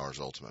 10 hours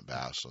Ultimate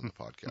Bass on the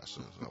podcast.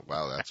 And I was,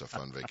 wow, that's a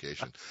fun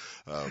vacation.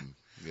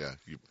 Yeah,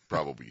 you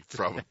probably.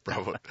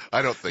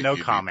 I don't think. No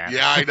comment.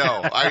 Yeah, I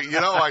know.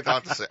 I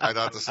thought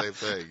the same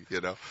thing.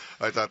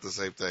 I thought the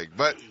same thing.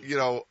 But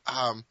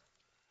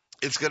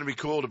it's going to be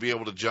cool to be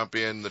able to jump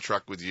in the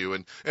truck with you,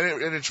 and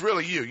it's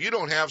really you. You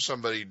don't have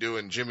somebody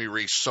doing Jimmy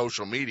Reese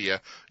social media.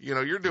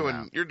 You're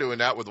doing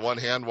that with one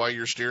hand while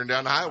you're steering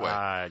down the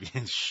highway.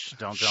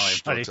 Don't tell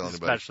anybody,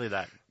 especially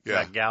that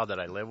gal that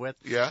I live with.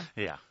 Yeah.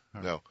 Yeah.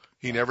 No,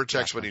 he never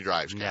texts when he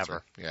drives.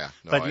 Never. Yeah.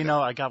 No, but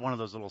I got one of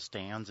those little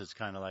stands. It's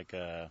kind of like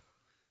a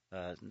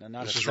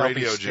not this a is selfie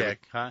radio, stick, Jimmy.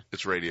 huh?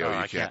 It's radio.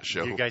 Oh, You can't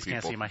show. You guys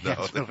people. can't see my No,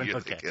 hands moving. they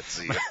Okay. can't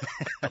see it.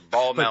 A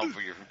ball mount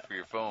for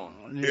your phone.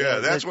 Yeah,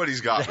 that's what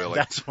he's got, Billy.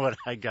 That's what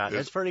I got.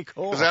 It's pretty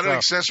cool. Is that an So,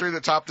 accessory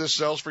that Top This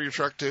sells for your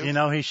truck too? You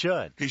know, he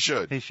should. He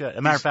should. He should. As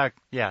a matter of fact,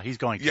 yeah, he's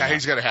going to. Yeah, now.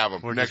 he's going to have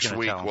them. We're Next just gonna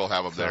week tell him. we'll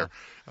have them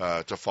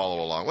there to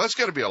follow along. Well, it's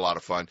going to be a lot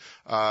of fun.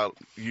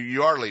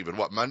 You are leaving,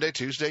 what, Monday,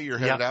 Tuesday? You're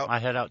headed out? I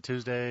head out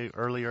Tuesday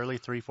early,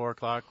 3, 4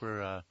 o'clock.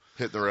 We're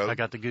hitting the road. I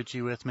got the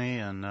Gucci with me,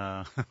 and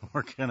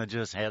we're going to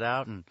just head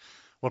out, and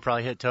we'll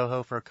probably hit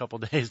Toho for a couple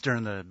days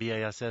during the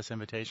BASS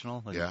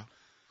Invitational. And, yeah.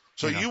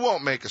 So you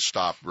won't make a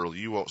stop, really.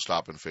 You won't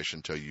stop and fish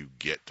until you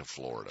get to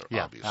Florida,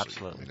 yeah, obviously.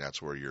 absolutely. I mean,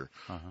 that's where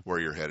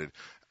you're headed.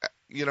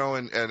 You know,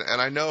 and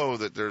I know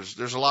that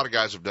there's a lot of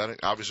guys who've done it.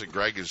 Obviously,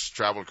 Greg has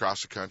traveled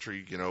across the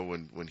country, you know,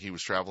 when he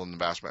was traveling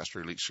the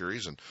Bassmaster Elite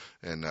Series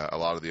and a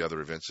lot of the other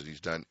events that he's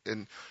done.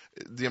 And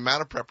the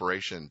amount of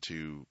preparation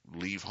to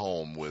leave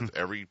home with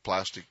every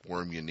plastic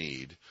worm you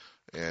need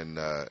and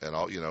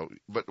all, you know,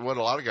 but what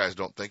a lot of guys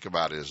don't think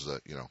about is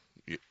that, you know,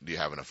 do you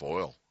have enough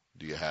oil?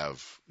 Do you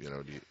have, you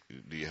know,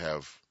 do you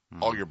have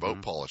all your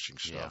boat polishing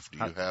stuff? Yeah.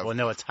 Do you have? Well,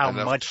 no, it's how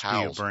much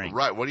towels? do you bring?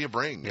 Right. What do you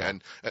bring? Yeah.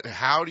 And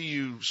how do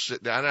you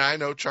sit down? And I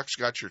know Chuck's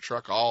got your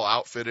truck all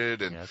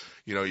outfitted, and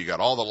you know you got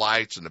all the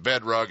lights and the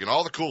bed rug and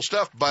all the cool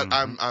stuff. But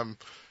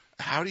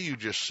how do you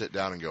just sit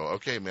down and go,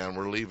 okay, man,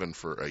 we're leaving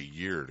for a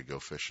year to go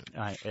fishing?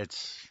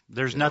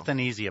 There's nothing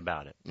easy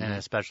about it, and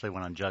especially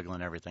when I'm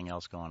juggling everything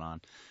else going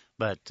on.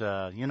 But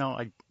you know,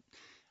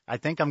 I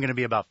think I'm going to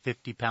be about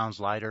 50 pounds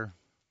lighter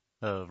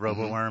of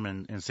RoboWorm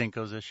and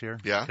Syncos this year.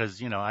 Yeah. Because,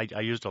 you know, I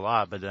used a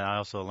lot, but then I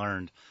also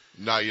learned.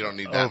 No, you don't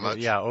need that much.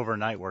 Yeah,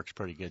 overnight works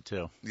pretty good,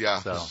 too. Yeah.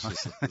 So.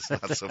 It's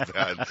not so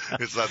bad.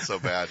 It's not so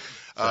bad.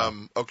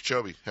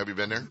 Okeechobee, have you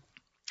been there?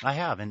 I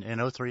have.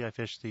 In 03, I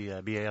fished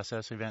the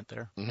BASS event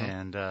there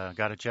and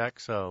got a check.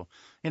 So,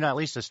 you know, at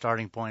least a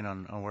starting point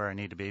on where I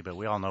need to be. But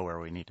we all know where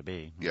we need to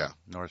be. Yeah.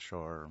 North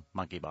Shore,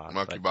 Monkey Box.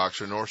 Monkey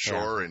Box or North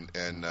Shore. And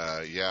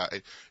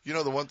you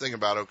know, the one thing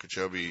about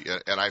Okeechobee,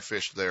 and I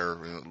fished there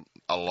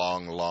a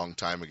long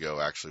time ago,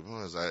 actually.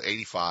 When was that?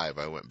 85,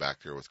 I went back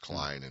there with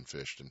Klein and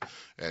fished.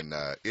 And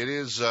it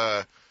is,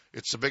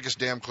 it's the biggest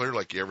damn clear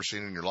lake you ever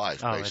seen in your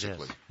life,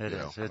 basically. It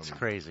is. It's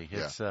crazy.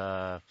 It's,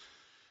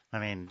 I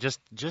mean, just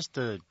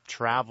the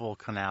travel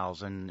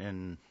canals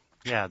and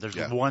there's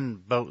one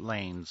boat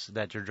lanes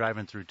that you're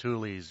driving through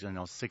Tules,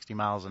 60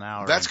 miles an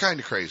hour. That's kind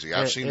of crazy.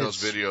 I've seen those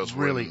videos.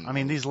 Really, I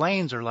mean, these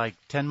lanes are like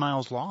 10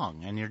 miles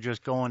long, and you're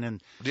just going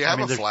in. Do you have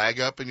a flag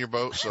up in your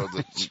boat,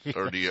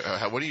 or do you?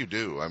 What do you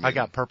do? I mean, I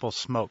got purple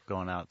smoke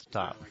going out the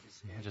top.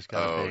 I just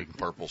got a big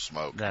purple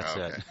smoke. That's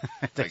it.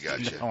 I got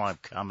you. know I'm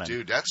coming,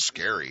 dude. That's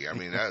scary. I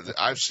mean,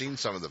 I've seen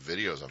some of the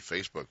videos on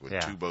Facebook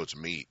when two boats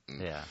meet,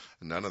 and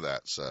none of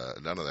that's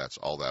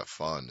all that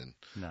fun. And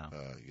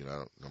you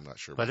know, I'm not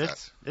sure. But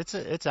about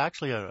it's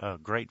actually a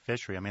great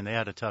fishery. I mean, they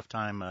had a tough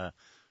time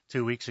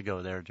 2 weeks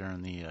ago there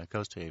during the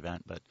Coast Day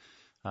event, but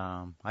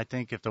I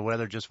think if the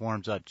weather just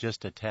warms up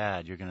just a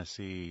tad, you're going to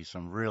see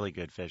some really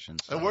good fishing.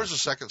 So, and where's the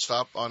second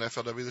stop on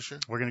FLW this year?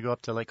 We're going to go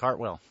up to Lake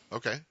Hartwell.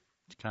 Okay.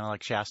 Kind of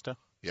like Shasta.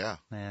 Yeah.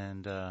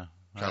 And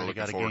kind of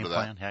looking got a forward game to that.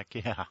 plan. Heck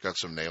yeah. Got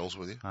some nails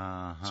with you?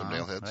 Some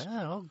nail heads?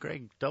 Well,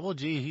 Greg, Double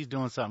G, he's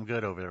doing something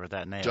good over there with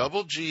that nail.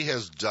 Double G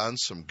has done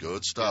some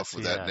good stuff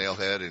with that nail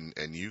head,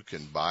 and you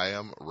can buy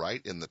them right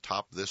in the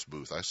top of this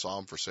booth. I saw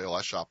them for sale.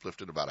 I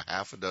shoplifted about a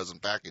half a dozen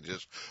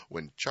packages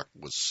when Chuck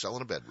was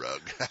selling a bed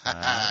rug.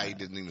 He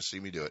didn't even see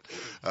me do it.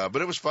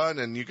 But it was fun,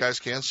 and you guys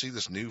can see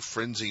this new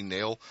Frenzy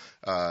nail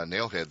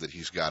head that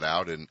he's got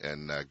out,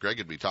 and Greg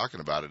would be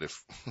talking about it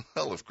if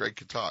Greg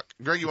could talk.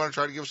 Greg, you want to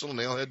try to give us a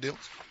little nail head deal?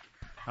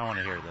 I want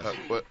to hear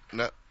this.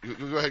 No,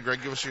 go ahead,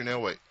 Greg. Give us your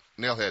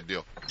nail head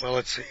deal. Well,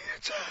 let's see.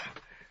 It's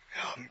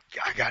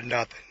I got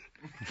nothing.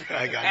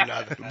 I got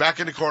nothing. Back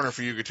in the corner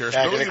for you, Gutierrez.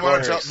 Billy, you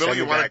want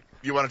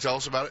to tell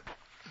us about it?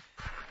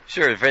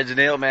 Sure. The Frenzy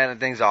nail, man,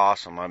 that thing's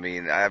awesome. I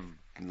mean, I've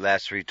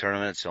last 3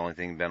 tournaments, the only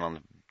thing been on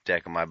the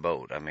deck of my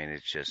boat. I mean,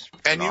 it's just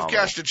phenomenal. And you've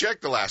cashed a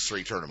check the last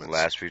 3 tournaments.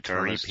 Last 3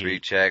 tournaments, 3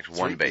 checks,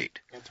 1 bait.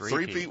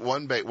 3-peat,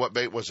 1 bait. What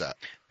bait was that?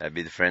 That'd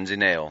be the Frenzy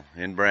nail.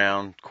 In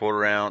brown,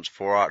 1/4 ounce,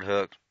 4/0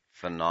 hook.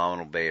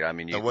 Phenomenal bait. I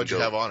mean, what'd you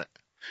have on it?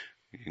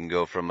 You can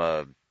go from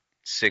a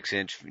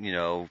 6-inch,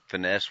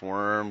 finesse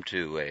worm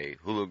to a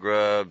hula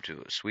grub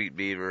to a sweet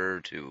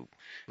beaver to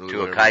a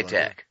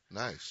Kitech.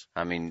 Nice.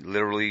 I mean,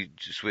 literally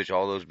just switch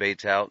all those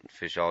baits out and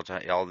fish all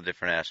the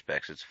different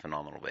aspects. It's a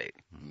phenomenal bait.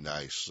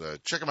 Nice.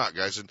 Check them out,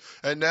 guys.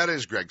 And that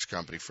is Greg's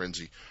company,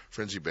 Frenzy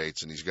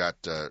Baits, and he's got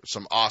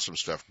some awesome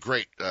stuff.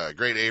 Great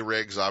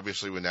A-rigs,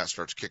 obviously, when that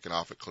starts kicking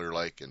off at Clear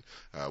Lake, and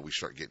we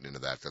start getting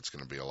into that. That's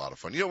going to be a lot of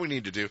fun. You know what we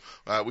need to do?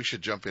 We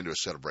should jump into a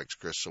set of breaks,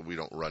 Chris, so we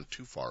don't run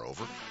too far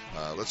over.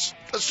 Let's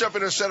jump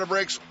into a set of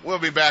breaks. We'll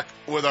be back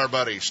with our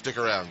buddies. Stick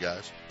around,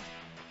 guys.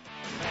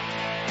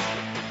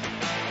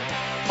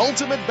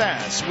 Ultimate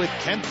Bass with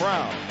Kent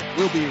Brown.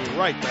 We'll be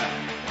right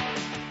back.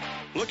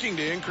 Looking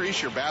to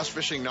increase your bass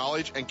fishing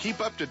knowledge and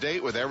keep up to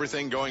date with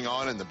everything going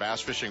on in the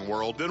bass fishing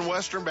world? Then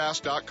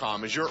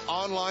westernbass.com is your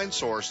online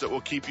source that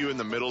will keep you in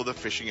the middle of the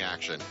fishing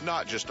action,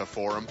 not just a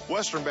forum.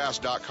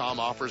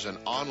 Westernbass.com offers an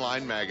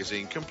online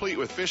magazine complete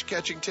with fish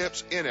catching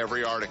tips in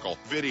every article,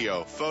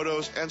 video,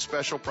 photos, and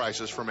special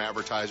prices from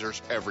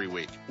advertisers every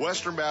week.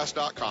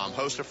 Westernbass.com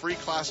hosts a free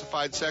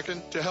classified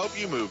section to help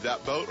you move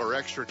that boat or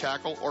extra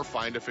tackle or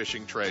find a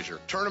fishing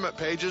treasure. Tournament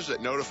pages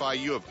that notify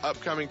you of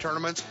upcoming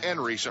tournaments and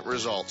recent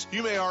results.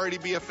 You may already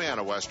be a fan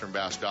of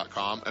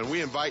westernbass.com, and we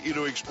invite you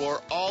to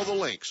explore all the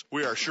links.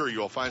 We are sure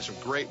you'll find some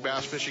great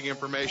bass fishing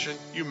information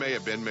you may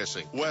have been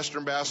missing.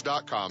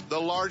 westernbass.com,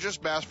 the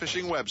largest bass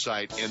fishing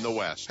website in the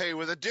West. Hey,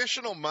 with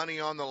additional money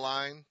on the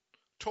line,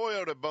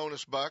 Toyota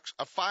bonus bucks,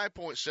 a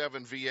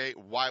 5.7 V8,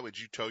 why would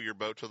you tow your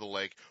boat to the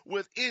lake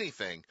with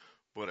anything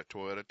but a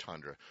Toyota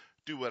Tundra?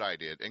 Do what I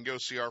did and go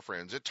see our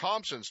friends at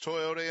Thompson's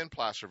Toyota in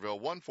Placerville,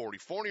 140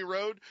 Forney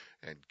Road,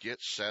 and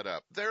get set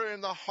up. They're in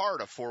the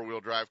heart of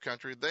four-wheel drive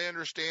country. They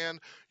understand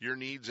your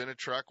needs in a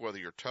truck, whether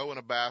you're towing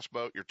a bass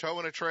boat, you're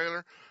towing a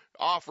trailer,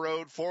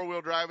 off-road,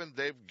 four-wheel driving,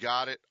 they've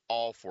got it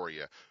all for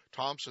you.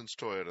 Thompson's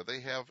Toyota,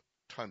 they have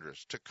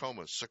Tundras,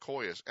 Tacomas,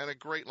 Sequoias, and a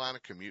great line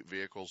of commute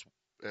vehicles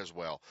as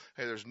well.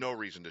 Hey, there's no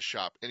reason to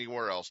shop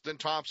anywhere else than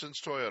Thompson's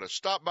Toyota.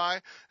 Stop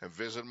by and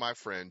visit my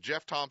friend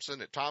Jeff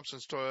Thompson at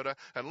Thompson's Toyota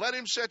and let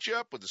him set you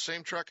up with the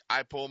same truck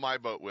I pull my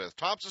boat with.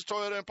 Thompson's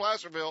Toyota in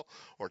Placerville,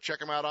 or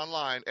check him out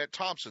online at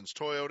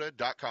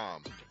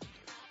thompsonstoyota.com.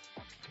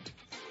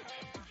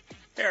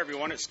 Hey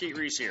everyone, it's Skeet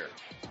Reese here.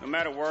 No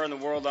matter where in the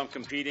world I'm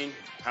competing,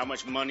 how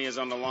much money is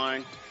on the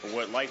line, or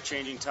what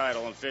life-changing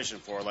title I'm fishing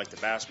for, like the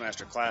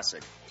Bassmaster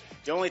Classic,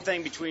 the only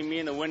thing between me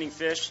and the winning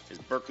fish is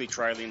Berkley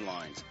Trilene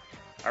lines.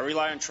 I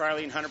rely on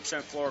Trilene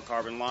 100%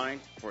 fluorocarbon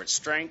line for its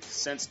strength,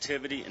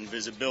 sensitivity, and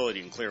visibility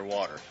in clear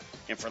water.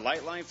 And for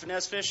light line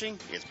finesse fishing,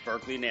 it's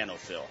Berkley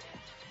Nanofill.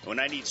 When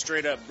I need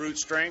straight up brute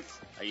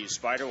strength, I use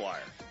Spider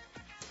Wire.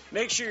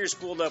 Make sure you're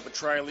spooled up with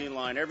Trilene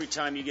line every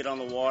time you get on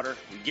the water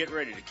and get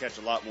ready to catch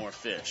a lot more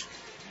fish.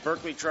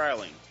 Berkley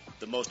Trilene,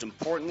 the most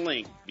important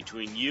link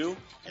between you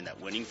and that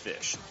winning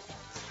fish.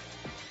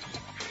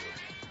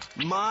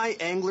 My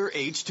Angler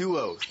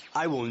H2O.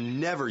 I will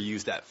never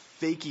use that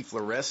fakey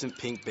fluorescent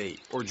pink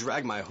bait or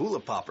drag my hula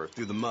popper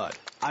through the mud.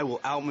 I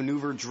will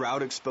outmaneuver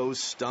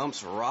drought-exposed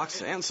stumps,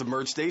 rocks, and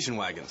submerged station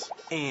wagons.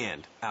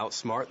 And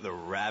outsmart the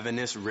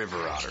ravenous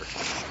river otter.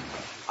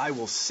 I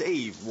will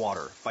save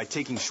water by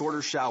taking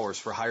shorter showers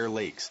for higher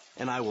lakes.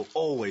 And I will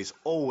always,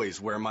 always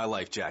wear my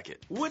life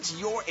jacket. What's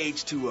your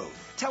H2O?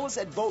 Tell us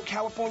at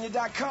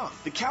BoatCalifornia.com.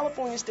 The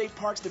California State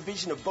Parks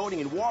Division of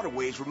Boating and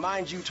Waterways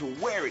reminds you to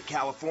wear it,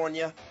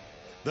 California.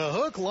 The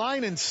Hook,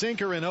 Line, and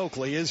Sinker in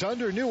Oakley is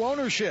under new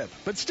ownership,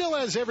 but still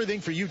has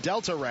everything for you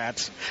Delta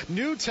rats.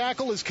 New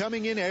tackle is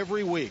coming in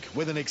every week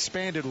with an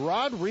expanded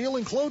rod, reel,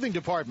 and clothing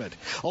department,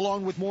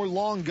 along with more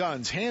long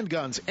guns,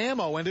 handguns,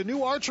 ammo, and a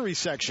new archery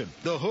section.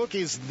 The Hook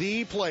is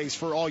the place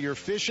for all your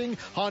fishing,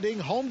 hunting,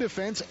 home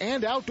defense,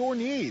 and outdoor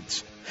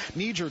needs.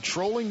 Need your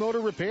trolling motor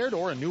repaired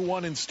or a new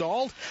one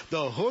installed?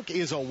 The Hook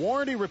is a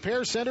warranty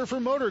repair center for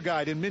Motor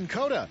Guide in Minn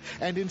Kota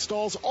and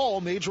installs all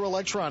major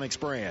electronics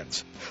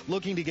brands.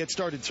 Looking to get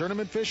started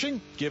tournament fishing?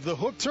 Give the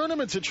Hook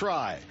Tournaments a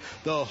try.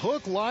 The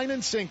Hook, Line,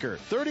 and Sinker,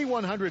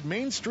 3100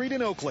 Main Street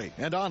in Oakley,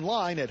 and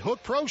online at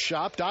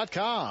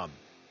hookproshop.com.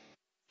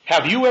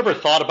 Have you ever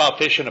thought about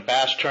fishing a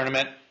bass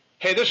tournament?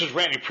 Hey, this is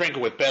Randy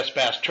Pringle with Best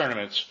Bass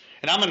Tournaments,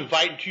 and I'm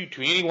inviting you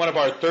to any one of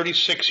our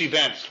 36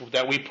 events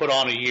that we put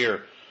on a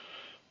year.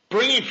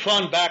 Bringing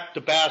fun back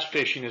to bass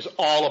fishing is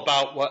all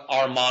about what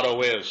our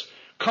motto is.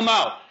 Come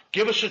out,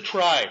 give us a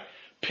try.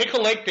 Pick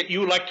a lake that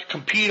you would like to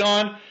compete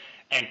on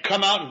and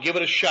come out and give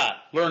it a shot.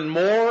 Learn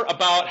more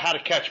about how to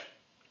catch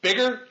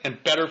bigger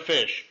and better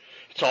fish.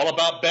 It's all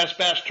about Best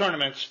Bass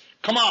Tournaments.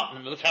 Come out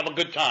and let's have a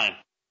good time.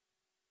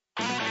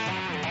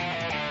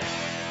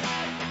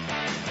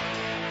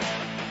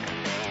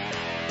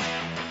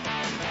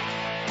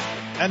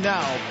 And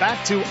now,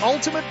 back to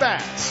Ultimate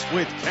Bass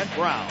with Kent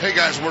Brown. Hey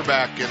guys, we're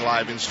back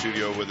live in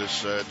studio with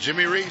us,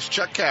 Jimmy Reese,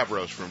 Chuck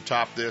Cavros from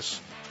Top This,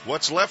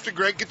 What's Left of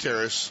Greg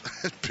Gutierrez,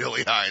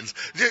 Billy Hines.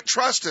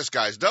 Trust us,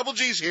 guys. Double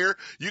G's here.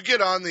 You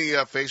get on the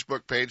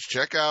Facebook page.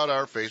 Check out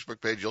our Facebook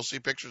page. You'll see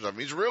pictures of him.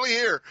 He's really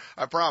here.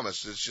 I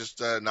promise. It's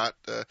just not.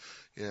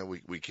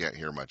 We can't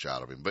hear much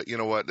out of him. But you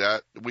know what?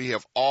 We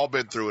have all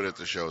been through it at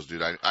the shows,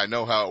 dude. I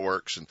know how it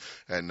works.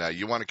 And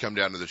you want to come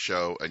down to the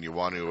show and you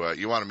want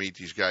to meet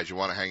these guys. You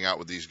want to hang out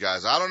with these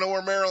guys. I don't know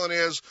where Marilyn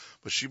is,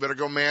 but she better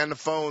go man the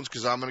phones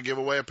because I'm going to give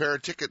away a pair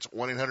of tickets.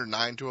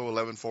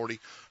 1-800-920-1140,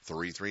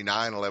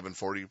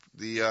 339-1140.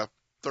 The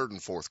third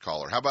and fourth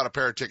caller. How about a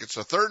pair of tickets?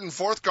 The third and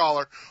fourth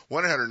caller,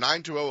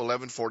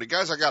 1-800-920-1140.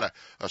 Guys, I got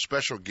a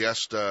special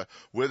guest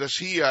with us.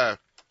 He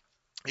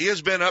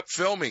has been up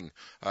filming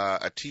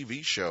a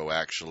TV show,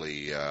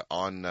 actually,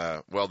 on,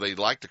 they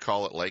like to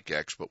call it Lake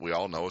X, but we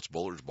all know it's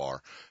Buller's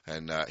Bar.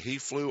 And he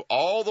flew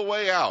all the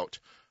way out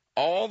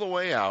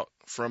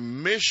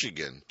from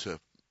Michigan to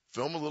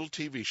film a little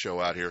TV show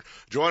out here.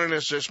 Joining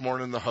us this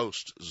morning, the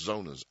host,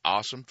 Zona's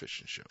Awesome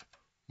Fishing Show,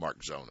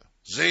 Mark Zona.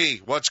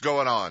 Z, what's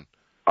going on?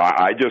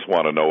 I just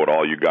want to know what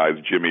all you guys,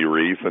 Jimmy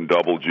Reese and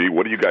Double G,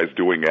 what are you guys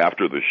doing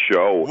after the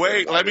show?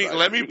 Wait,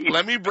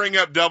 let me bring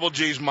up Double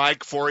G's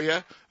mic for you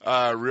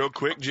real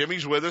quick.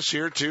 Jimmy's with us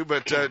here too,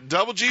 but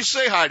Double G,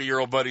 say hi to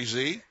your old buddy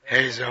Z.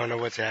 Hey, Zona,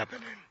 what's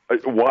happening?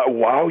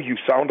 Wow, you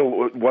sound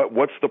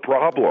what's the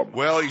problem?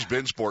 Well, he's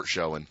been sports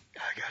showing.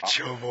 I got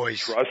show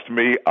voice. Trust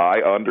me, I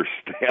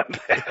understand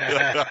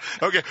that.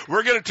 Okay,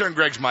 we're going to turn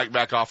Greg's mic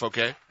back off,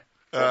 okay?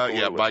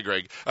 Yeah, bye,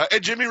 Greg.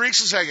 And Jimmy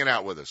Reese is hanging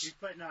out with us. He's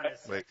putting on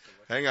his Wait,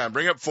 hang on.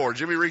 Bring up 4.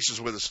 Jimmy Reese is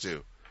with us,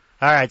 too.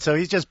 All right, so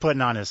he's just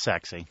putting on his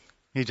sexy.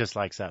 He just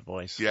likes that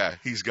voice. Yeah,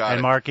 he's got it.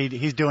 And Mark,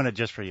 he's doing it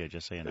just for you,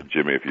 just so you know.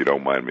 Jimmy, if you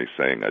don't mind me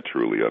saying, I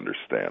truly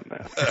understand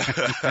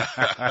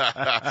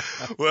that.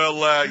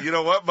 Well, you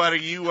know what,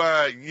 buddy? You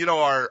know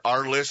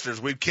our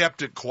listeners, we've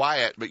kept it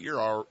quiet, but you're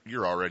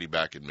already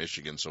back in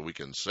Michigan, so we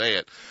can say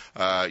it.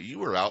 You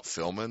were out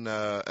filming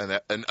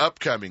an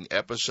upcoming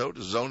episode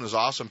of Zona's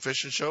Awesome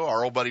Fishing Show.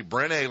 Our old buddy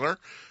Brent Ayler.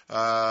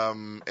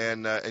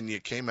 And you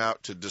came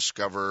out to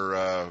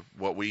discover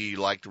what we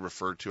like to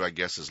refer to, I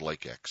guess, as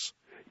Lake X.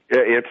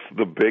 It's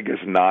the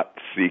biggest not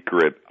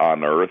secret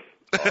on earth.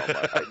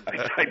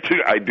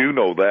 I do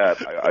know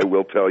that. I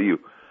will tell you.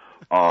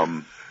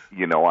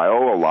 You know, I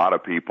owe a lot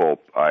of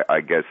people, I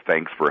guess,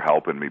 thanks for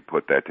helping me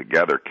put that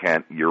together.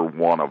 Kent, you're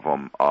one of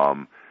them,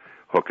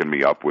 hooking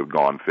me up with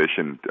Gone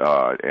Fishing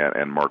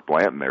and Mark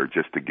Blanton there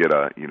just to get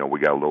we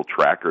got a little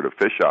tracker to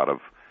fish out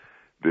of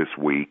this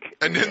week.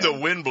 And then the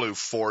wind blew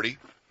 40.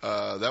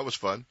 That was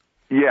fun.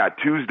 Yeah,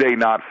 Tuesday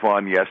not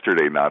fun,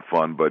 yesterday not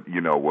fun, but you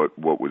know what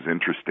was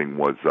interesting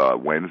was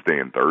Wednesday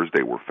and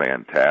Thursday were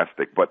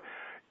fantastic. But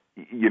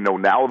you know,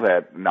 now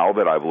that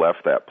I've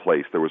left that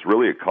place, there was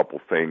really a couple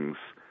things.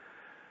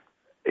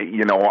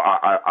 You know,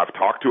 I've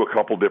talked to a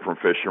couple different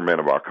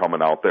fishermen about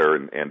coming out there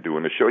and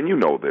doing the show, and you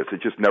know this,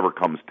 it just never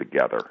comes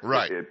together.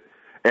 Right.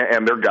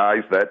 And they're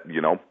guys that,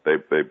 you know, they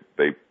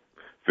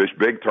fish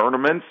big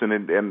tournaments and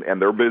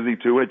they're busy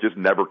too, and it just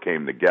never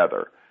came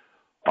together.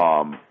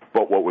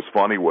 But what was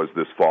funny was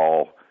this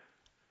fall,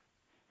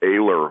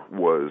 Ayler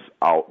was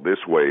out this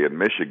way in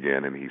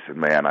Michigan, and he said,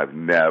 man, I've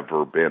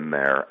never been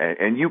there.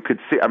 And you could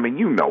see, I mean,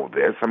 you know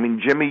this. I mean,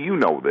 Jimmy, you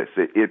know this.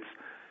 It's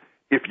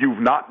if you've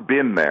not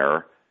been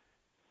there,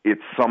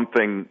 it's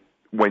something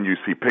when you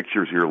see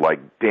pictures, you're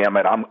like, damn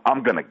it,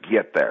 I'm going to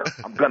get there.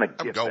 I'm going to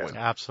get there.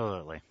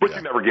 Absolutely. But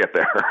you never get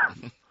there.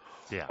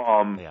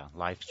 Yeah,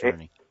 life's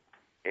journey.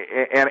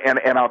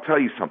 And I'll tell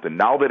you something.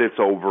 Now that it's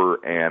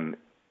over and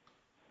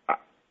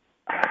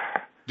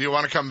do you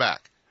want to come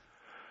back?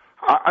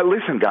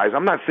 Listen, guys,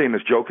 I'm not saying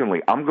this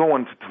jokingly. I'm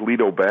going to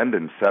Toledo Bend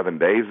in 7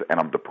 days, and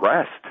I'm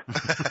depressed.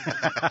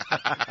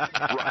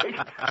 Right?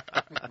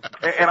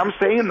 And I'm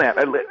saying that.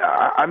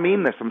 I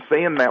mean this. I'm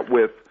saying that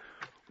with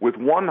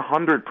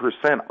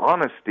 100%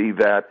 honesty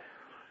that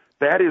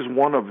is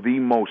one of the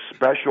most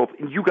special.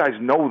 You guys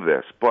know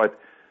this, but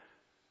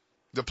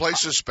the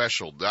place is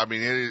special. I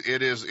mean,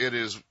 it is,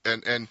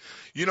 and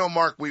you know,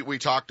 Mark, we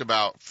talked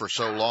about for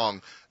so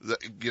long,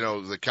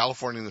 the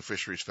California and the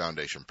Fisheries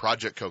Foundation,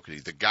 Project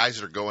Kokanee, the guys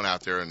that are going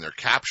out there and they're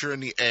capturing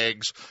the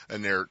eggs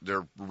and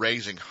they're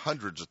raising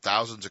hundreds of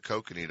thousands of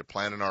kokanee to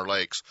plant in our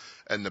lakes,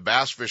 and the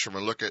bass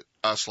fishermen look at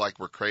us like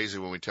we're crazy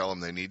when we tell them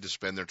they need to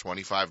spend their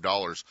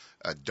 $25,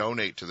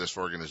 donate to this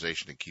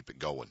organization and keep it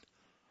going.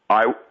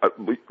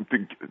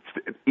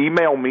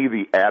 Email me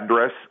the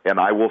address, and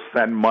I will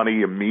send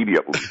money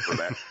immediately for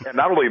that. And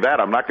not only that,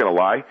 I'm not going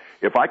to lie.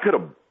 If I could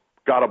have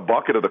got a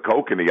bucket of the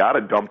kokanee, I'd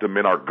have dumped them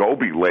in our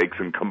Gobi lakes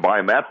and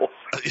combined that whole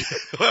thing.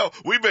 Well,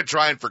 we've been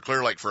trying for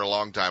Clear Lake for a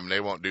long time, and they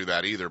won't do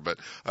that either. But,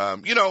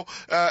 and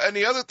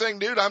the other thing,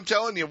 dude, I'm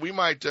telling you, we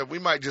might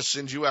just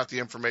send you out the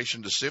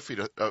information to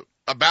Siffy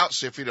about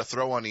Siffy to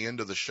throw on the end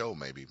of the show.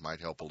 Maybe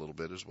might help a little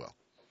bit as well.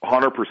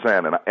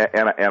 100%.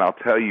 And I'll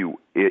tell you,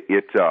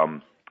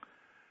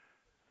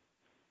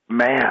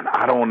 man,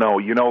 I don't know.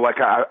 You know,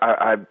 like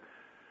I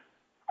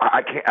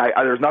can't.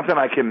 There's nothing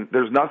I can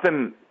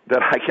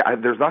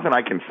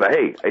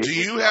say. Do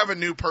you have a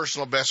new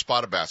personal best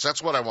spotted bass?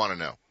 That's what I want to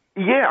know.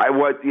 Yeah,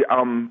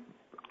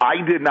 I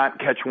did not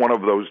catch one of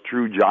those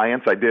true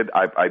giants. I did.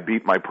 I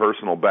beat my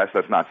personal best.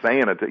 That's not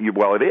saying it.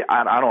 Well, it is.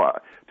 I don't know.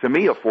 To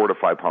me, a 4 to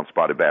 5 pound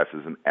spotted bass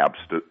is an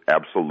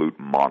absolute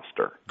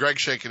monster.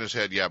 Greg's shaking his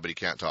head. Yeah, but he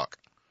can't talk.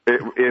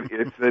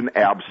 It's an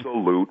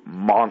absolute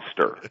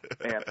monster.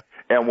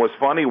 And what's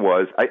funny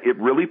was it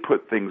really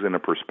put things into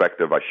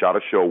perspective. I shot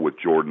a show with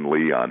Jordan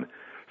Lee on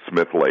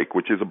Smith Lake,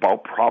 which is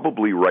about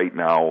probably right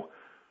now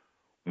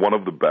one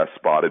of the best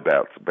spotted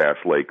bass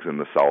lakes in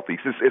the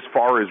Southeast as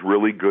far as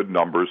really good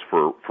numbers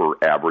for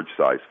average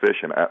size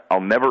fish. And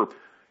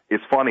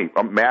it's funny,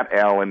 Matt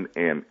Allen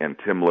and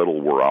Tim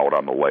Little were out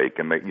on the lake,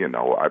 and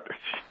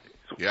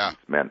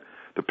man,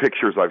 the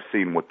pictures I've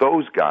seen with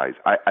those guys,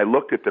 I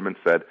looked at them and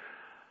said,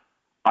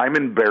 I'm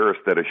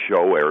embarrassed that a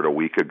show aired a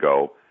week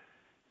ago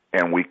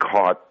and we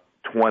caught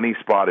 20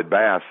 spotted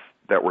bass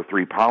that were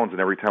 3 pounds,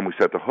 and every time we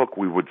set the hook,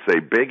 we would say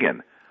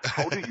biggin.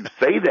 How do you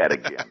say that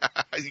again?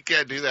 You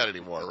can't do that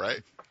anymore,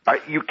 right?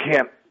 You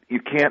can't. you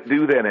can't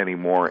do that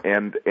anymore.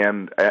 And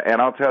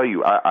I'll tell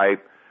you, I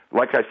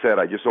like I said,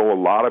 I just owe a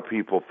lot of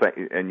people,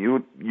 and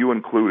you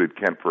included,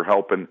 Kent, for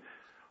helping,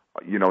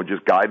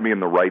 just guide me in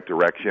the right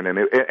direction.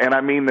 And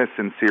I mean this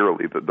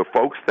sincerely. The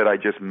folks that I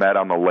just met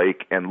on the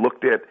lake and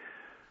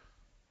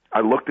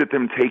I looked at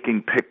them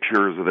taking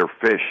pictures of their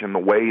fish and the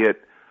way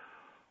it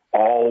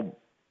all.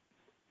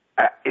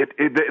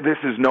 This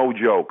is no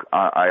joke.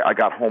 I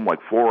got home like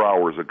 4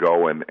 hours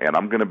ago, and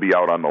I'm going to be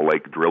out on the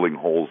lake drilling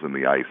holes in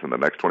the ice in the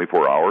next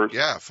 24 hours.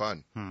 Yeah,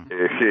 fun.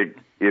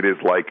 It is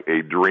like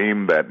a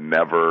dream that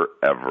never,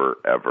 ever,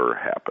 ever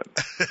happened.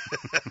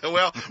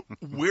 Well,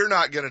 we're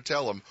not going to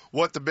tell them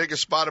what the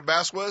biggest spot of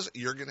bass was.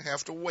 You're going to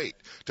have to wait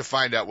to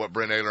find out what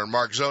Brent Ayler and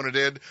Mark Zona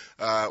did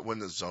when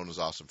the Zona's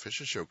Awesome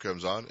Fishing Show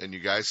comes on and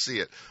you guys see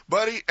it.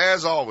 Buddy,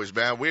 as always,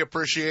 man, we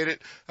appreciate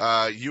it.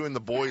 You and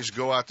the boys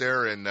go out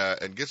there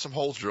and get some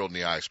holes drilled in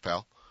the ice,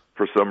 pal.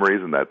 For some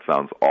reason, that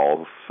sounds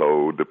all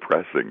so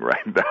depressing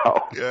right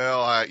now.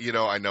 Well,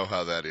 I know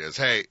how that is.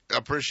 Hey,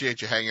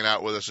 appreciate you hanging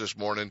out with us this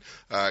morning,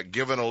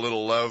 giving a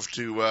little love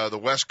to the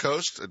West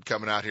Coast and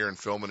coming out here and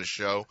filming a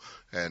show.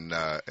 And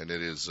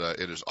it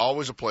is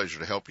always a pleasure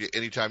to help you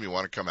anytime you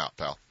want to come out,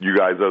 pal. You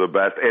guys are the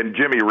best. And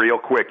Jimmy, real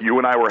quick, you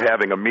and I were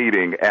having a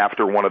meeting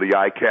after one of the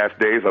ICAST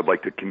days. I'd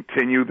like to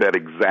continue that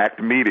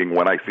exact meeting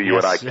when I see you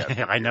at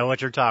ICAST. I know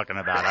what you're talking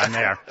about. I'm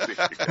there.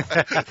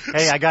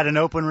 Hey, I got an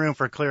open room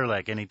for Clear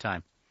Lake anytime.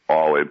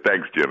 All in.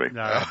 Thanks, Jimmy.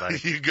 All right, buddy.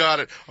 You got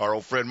it. Our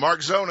old friend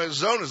Mark Zona,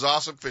 Zona's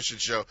Awesome Fishing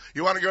Show.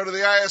 You want to go to the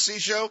ISC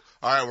show?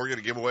 All right, we're going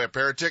to give away a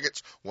pair of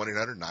tickets.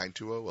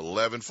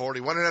 1-800-920-1140.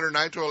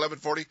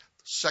 1-800-920-1140.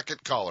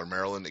 Second caller,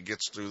 Maryland, that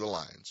gets through the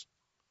lines.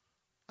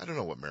 I don't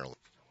know what Maryland.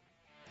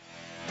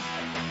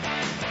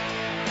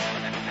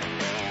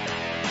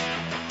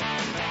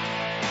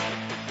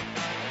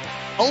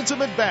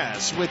 Ultimate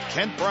Bass with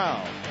Kent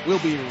Brown. We'll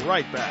be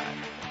right back.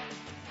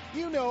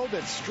 You know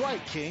that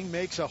Strike King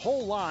makes a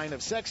whole line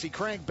of sexy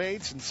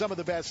crankbaits and some of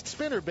the best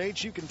spinner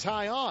baits you can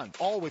tie on,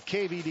 all with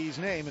KVD's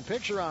name and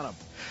picture on them.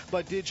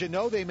 But did you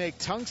know they make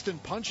tungsten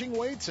punching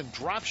weights and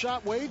drop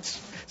shot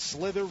weights?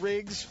 Slither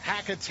rigs,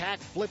 hack attack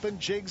flippin'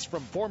 jigs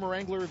from former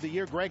Angler of the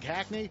Year Greg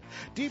Hackney,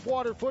 deep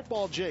water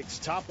football jigs,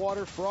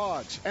 topwater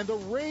frogs, and the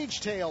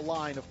Rage Tail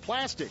line of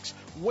plastics,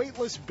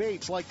 weightless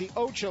baits like the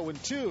Ocho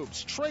and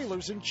tubes,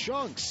 trailers and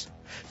chunks.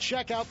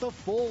 Check out the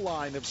full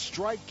line of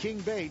Strike King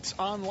baits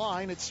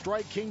online at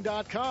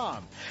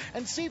StrikeKing.com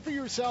and see for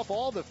yourself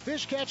all the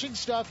fish-catching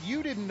stuff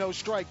you didn't know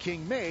Strike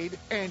King made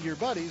and your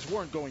buddies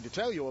weren't going to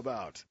tell you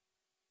about.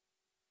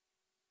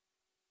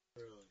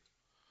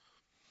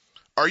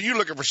 Are you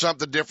looking for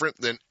something different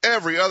than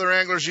every other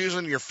angler's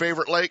using your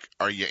favorite lake?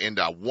 Are you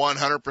into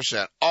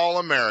 100%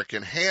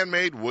 all-American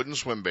handmade wooden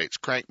swim baits,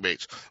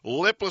 crankbaits,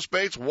 lipless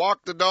baits,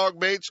 walk-the-dog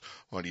baits?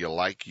 Or do you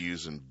like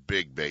using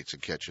big baits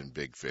and catching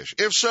big fish?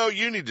 If so,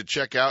 you need to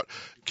check out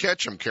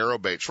Ketchum Caro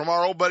Baits from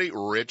our old buddy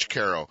Rich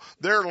Caro.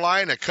 Their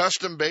line of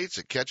custom baits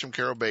at Ketchum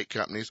Caro Bait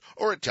Companies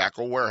or at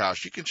Tackle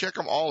Warehouse. You can check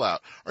them all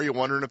out. Are you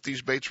wondering if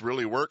these baits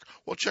really work?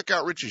 Well, check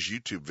out Rich's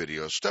YouTube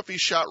videos. Stuff he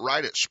shot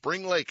right at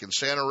Spring Lake in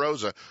Santa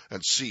Rosa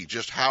and see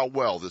just how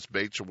well this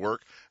baits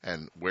work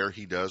and where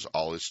he does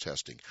all his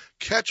testing.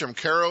 Ketchum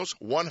Caro's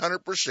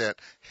 100%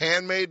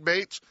 handmade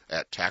baits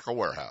at Tackle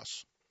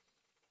Warehouse.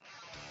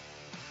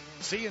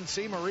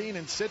 C&C Marine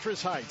in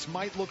Citrus Heights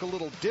might look a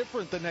little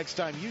different the next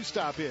time you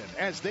stop in,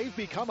 as they've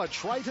become a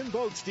Triton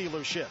Boats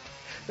dealership.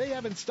 They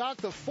have in stock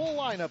the full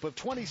lineup of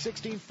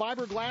 2016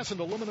 fiberglass and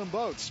aluminum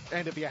boats.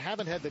 And if you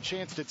haven't had the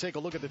chance to take a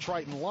look at the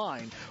Triton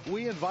line,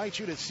 we invite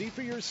you to see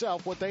for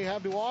yourself what they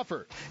have to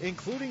offer,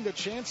 including the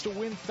chance to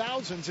win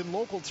thousands in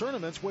local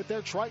tournaments with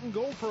their Triton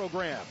Gold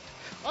program.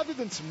 Other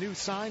than some new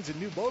signs and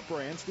new boat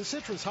brands, the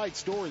Citrus Heights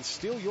store is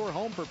still your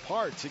home for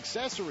parts,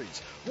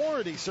 accessories,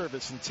 warranty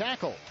service, and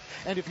tackle.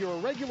 And if you're a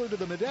regular to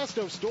the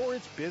Modesto store,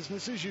 it's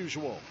business as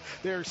usual.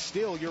 They're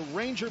still your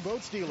Ranger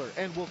Boats dealer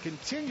and will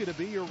continue to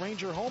be your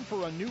Ranger home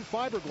for a new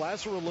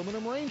fiberglass or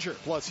aluminum Ranger,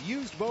 plus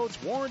used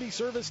boats, warranty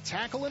service,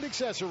 tackle, and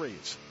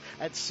accessories.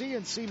 At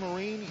C&C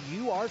Marine,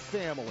 you are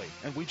family,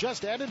 and we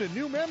just added a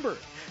new member.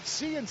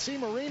 C&C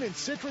Marine in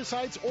Citrus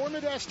Heights or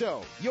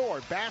Modesto,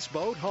 your bass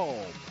boat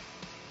home.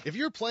 If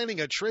you're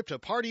planning a trip to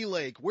Party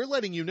Lake, we're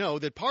letting you know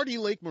that Party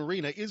Lake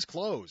Marina is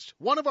closed.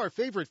 One of our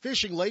favorite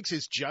fishing lakes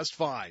is just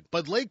fine,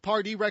 but Lake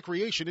Party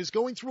Recreation is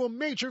going through a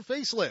major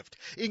facelift,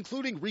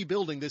 including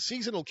rebuilding the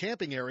seasonal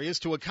camping areas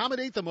to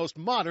accommodate the most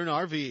modern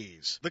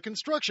RVs. The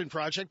construction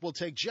project will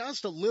take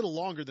just a little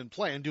longer than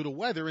planned due to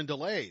weather and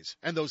delays,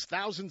 and those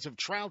thousands of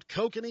trout,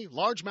 kokanee,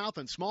 largemouth,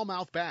 and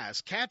smallmouth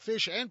bass,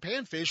 catfish, and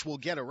panfish will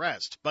get a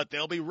rest, but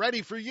they'll be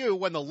ready for you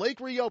when the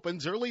lake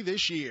reopens early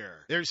this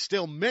year. There's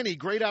still many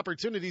great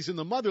opportunities opportunities in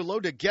the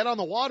Motherlode to get on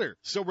the water.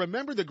 So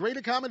remember the great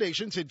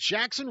accommodations at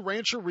Jackson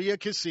Rancheria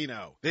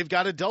Casino. They've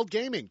got adult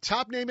gaming,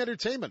 top-name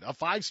entertainment, a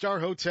 5-star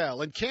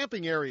hotel, and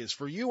camping areas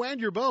for you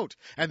and your boat.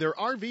 And their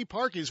RV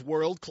park is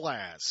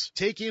world-class.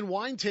 Take in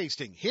wine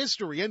tasting,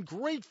 history, and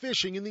great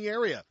fishing in the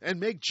area. And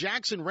make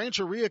Jackson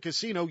Rancheria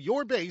Casino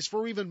your base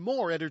for even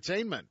more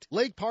entertainment.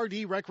 Lake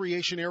Pardee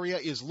Recreation Area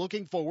is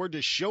looking forward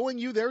to showing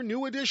you their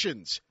new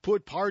additions.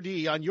 Put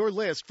Pardee on your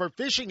list for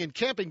fishing and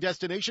camping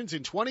destinations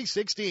in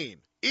 2016.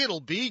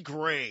 It'll be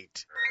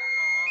great.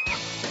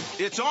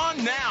 It's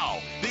on now.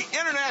 The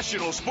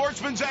International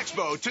Sportsman's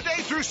Expo, today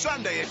through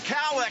Sunday at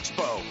Cal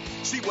Expo.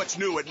 See what's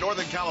new at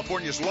Northern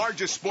California's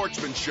largest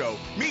sportsman's show.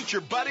 Meet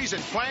your buddies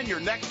and plan your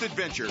next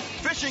adventure.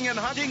 Fishing and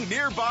hunting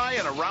nearby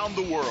and around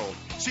the world.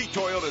 See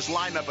Toyota's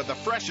lineup of the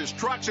freshest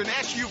trucks and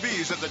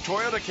SUVs at the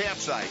Toyota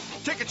campsite.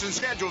 Tickets and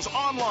schedules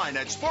online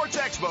at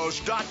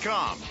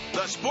sportsexpos.com.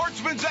 The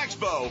Sportsman's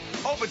Expo,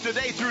 open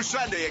today through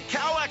Sunday at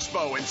Cal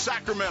Expo in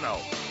Sacramento.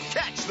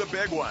 Catch the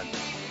big one.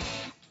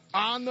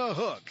 On the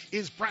Hook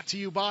is brought to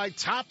you by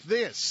Top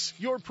This,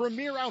 your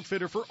premier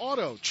outfitter for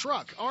auto,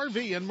 truck,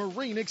 RV, and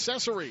marine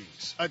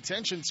accessories.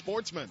 Attention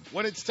sportsmen,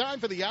 when it's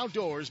time for the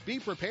outdoors, be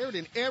prepared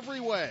in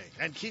every way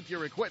and keep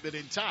your equipment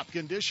in top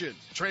condition.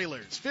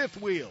 Trailers, fifth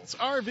wheels,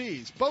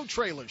 RVs, boat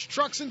trailers,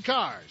 trucks, and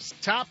cars.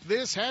 Top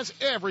This has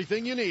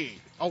everything you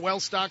need. A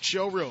well-stocked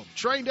showroom,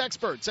 trained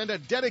experts, and a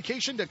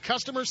dedication to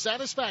customer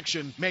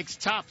satisfaction makes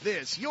Top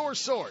This your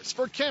source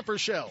for camper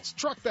shells,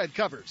 truck bed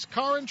covers,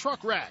 car and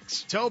truck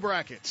racks, tow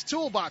brackets,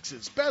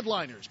 toolboxes, bed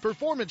liners,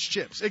 performance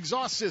chips,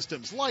 exhaust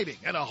systems, lighting,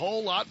 and a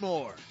whole lot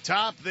more.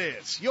 Top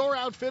This, your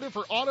outfitter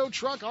for auto,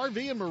 truck,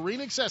 RV, and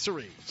marine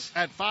accessories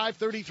at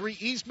 533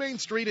 East Main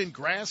Street in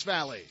Grass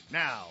Valley.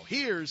 Now,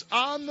 here's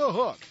On the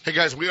Hook. Hey,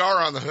 guys, we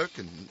are on the hook,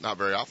 and not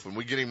very often.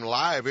 We get him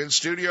live in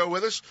studio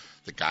with us,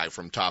 the guy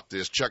from Top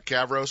This, Chuck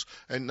Cavros.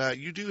 And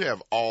you do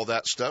have all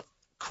that stuff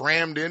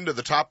crammed into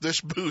the Top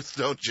This booth,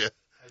 don't you?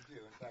 I do.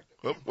 In fact,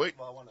 wait.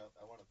 Well, I want to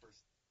first.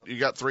 You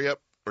got 3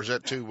 up, or is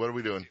that 2? What are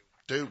we doing?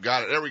 2.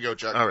 Got it. There we go,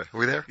 Chuck. All right. Are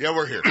we there? Yeah,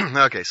 we're here.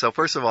 Okay. So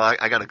first of all,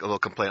 I got a little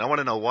complaint. I want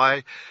to know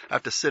why I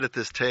have to sit at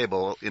this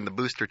table in the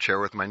booster chair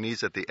with my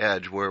knees at the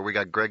edge, where we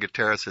got Greg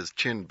Gutierrez's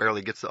chin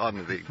barely gets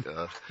on the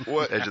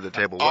edge of the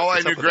table.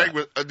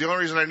 The only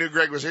reason I knew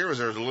Greg was here was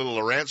there was a little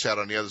Lowrance hat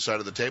on the other side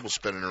of the table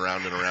spinning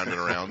around and around and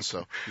around.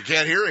 So you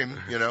can't hear him,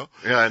 you know.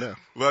 Yeah, I know.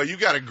 Well, you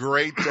got a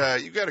great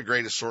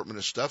assortment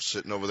of stuff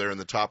sitting over there in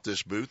the Top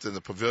This booth in the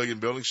Pavilion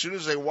building. As soon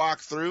as they walk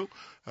through,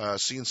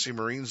 CNC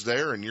Marine's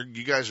there, and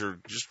you guys are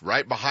just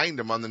right behind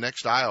them on the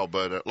next aisle.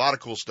 But a lot of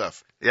cool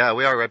stuff. Yeah,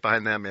 we are right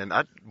behind them, and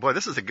boy,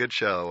 this is a good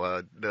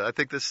show. I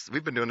think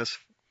we've been doing this.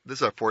 This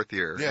is our 4th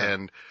year,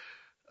 and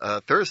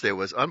Thursday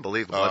was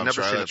unbelievable. Oh, I've never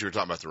sorry, seen I thought you were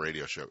talking about the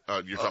radio show.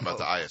 You're talking about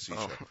the ISE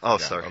show. Oh, yeah,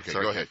 sorry. Okay,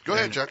 sorry. go ahead. Go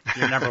ahead, Chuck.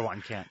 You're number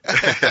one, Kent.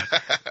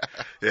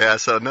 Yeah,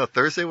 so no,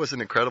 Thursday was an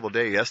incredible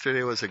day.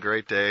 Yesterday was a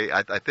great day.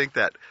 I think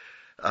that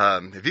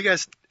if you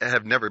guys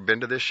have never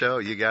been to this show,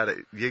 you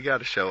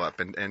gotta show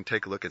up and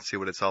take a look and see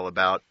what it's all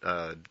about.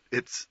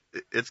 It's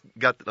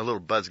got a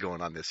little buzz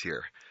going on this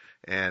year.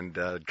 And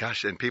and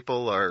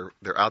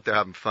they're out there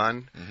having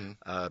fun.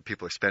 Mm-hmm.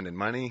 People are spending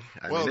money.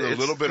 A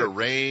little bit of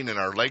rain, and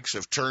our lakes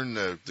have turned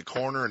the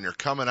corner, and they're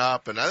coming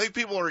up. And I think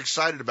people are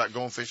excited about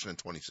going fishing in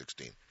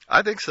 2016.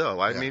 I think so.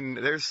 I mean,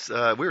 there's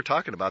we were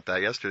talking about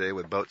that yesterday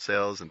with boat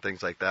sales and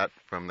things like that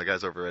from the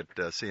guys over at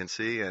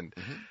CNC,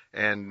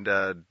 and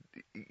they're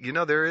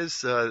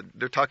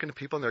talking to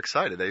people and they're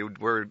excited. They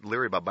were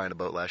leery about buying a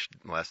boat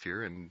last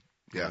year, and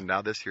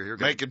now this year,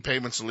 making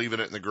payments and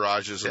leaving it in the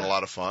garage is a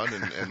lot of fun,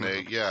 and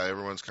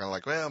everyone's kind of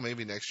like, well,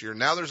 maybe next year.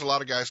 Now there's a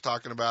lot of guys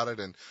talking about it,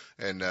 and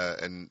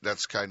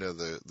that's kind of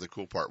the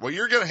cool part. Well,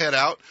 you're going to head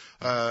out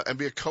and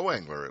be a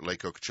co-angler at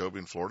Lake Okeechobee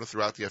in Florida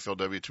throughout the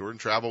FLW Tour and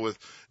travel with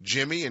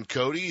Jimmy and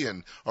Cody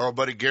and our old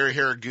buddy Gary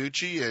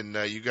Haraguchi, and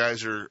you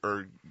guys are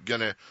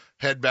going to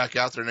head back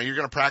out there. Now you're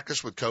going to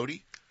practice with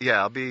Cody.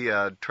 Yeah, I'll be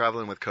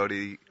traveling with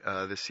Cody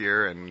this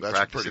year and that's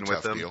practicing a pretty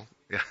with tough him. Deal.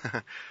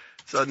 Yeah.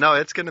 So no,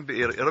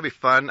 it'll be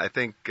fun. I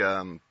think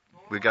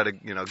we've got a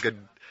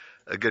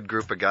good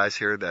group of guys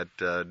here that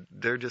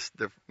they're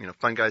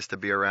fun guys to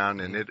be around,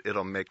 and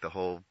it'll make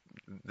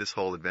this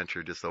whole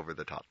adventure just over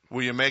the top.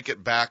 Will you make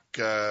it back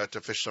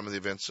to fish some of the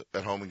events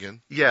at home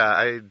again? Yeah,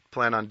 I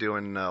plan on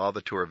doing all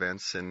the tour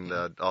events and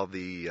all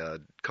the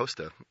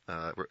Costa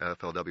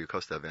FLW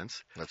Costa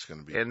events. That's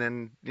going to be. And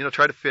then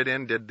try to fit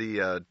in. Did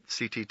the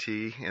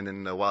CTT and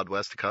then the Wild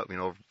West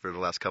over the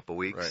last couple of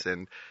weeks, right.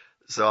 and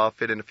so I'll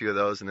fit in a few of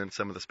those, and then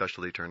some of the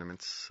specialty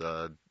tournaments,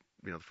 the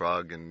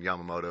Frog and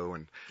Yamamoto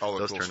and all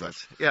those cool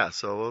tournaments. Stuff. Yeah,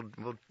 so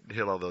we'll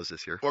hit all those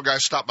this year. Well,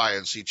 guys, stop by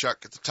and see Chuck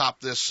at the Top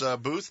This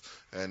booth,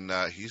 and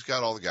he's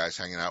got all the guys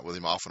hanging out with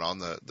him off and on.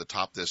 The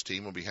Top This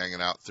team will be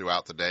hanging out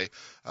throughout the day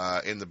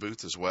in the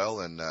booth as well.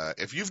 And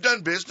if you've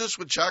done business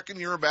with Chuck and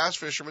you're a bass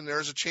fisherman,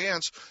 there's a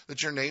chance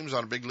that your name's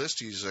on a big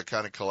list he's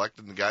kind of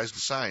collecting the guys to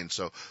sign.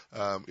 So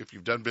if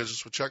you've done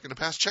business with Chuck in the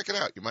past, check it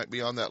out. You might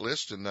be on that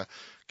list and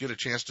get a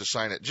chance to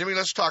sign it. Jimmy,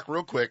 let's talk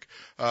real quick.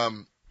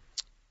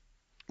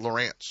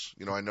 Lowrance,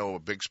 I know a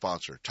big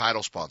sponsor,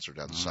 title sponsor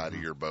down the side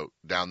of your boat,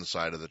 down the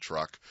side of the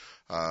truck,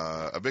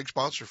 a big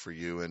sponsor for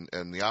you,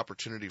 and the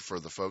opportunity for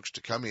the folks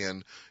to come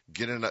in,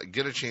 get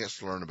a chance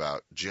to learn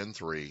about Gen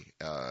 3,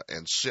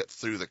 and sit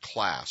through the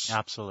class.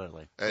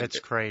 Absolutely. And it's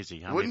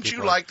crazy. Wouldn't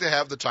you like to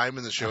have the time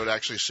in the show to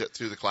actually sit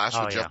through the class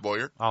with Jeff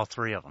Boyer? All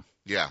three of them.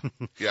 Yeah.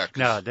 Yeah.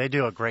 No, they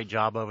do a great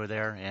job over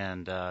there.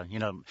 And,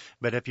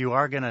 but if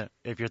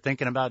you're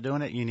thinking about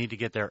doing it, you need to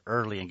get there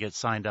early and get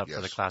signed up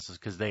for the classes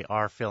because they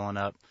are filling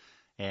up.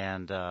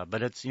 And,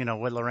 but it's,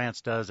 what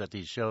Lowrance does at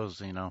these shows,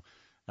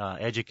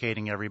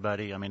 educating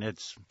everybody. I mean,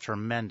 it's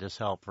tremendous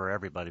help for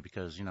everybody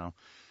because,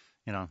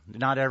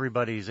 not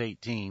everybody's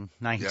 18,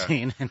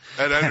 19. Yeah.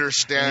 And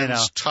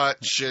understands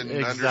touch and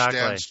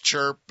understands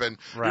chirp. And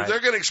they're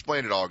going to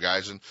explain it all,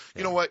 guys. And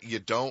you know what?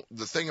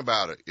 The thing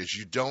about it is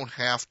you don't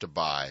have to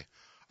buy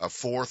a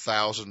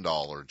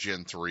 $4,000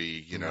 Gen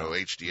 3,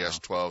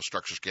 HDS 12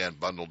 structure scan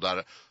bundle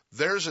data.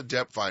 There's a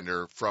depth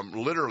finder from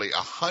literally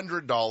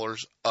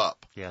 $100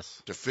 up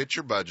to fit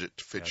your budget,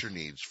 to fit your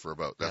needs for a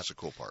boat. That's the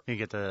cool part. You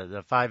get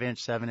the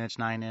 5-inch, 7-inch,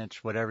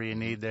 9-inch, whatever you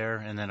need there.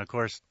 And then, of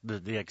course,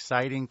 the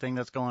exciting thing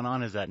that's going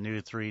on is that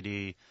new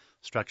 3D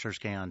structure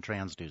scan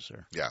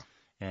transducer. Yeah.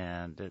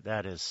 And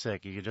that is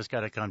sick. You just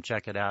got to come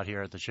check it out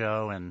here at the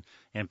show and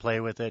play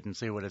with it and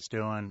see what it's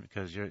doing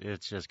because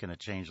it's just going to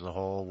change the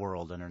whole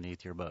world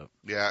underneath your boat.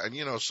 Yeah,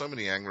 and so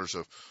many anglers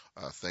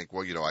think,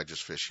 well, I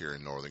just fish here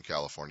in Northern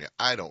California.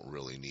 I don't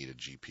really need a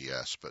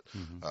GPS, but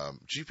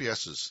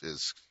GPS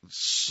is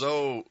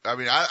so. I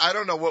mean, I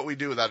don't know what we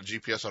do without a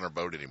GPS on our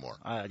boat anymore.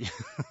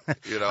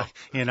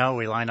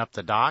 We line up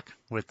the dock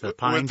with the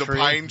pine tree. With the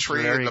pine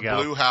tree and the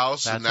blue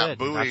house and that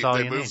buoy.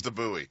 They moved the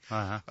buoy.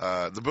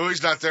 The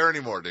buoy's not there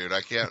anymore, dude.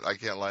 I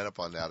can't line up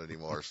on that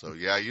anymore. So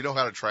yeah, you know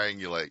how to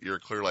triangulate. You're a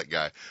Clear Lake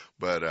guy,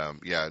 but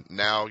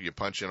now you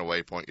punch in a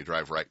waypoint, you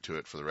drive right to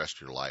it for the rest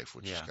of your life,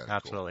 which is kind of cool.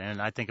 Absolutely.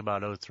 And I think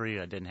about 03,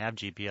 I didn't have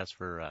GPS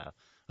for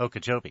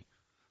Okeechobee.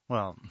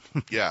 Well,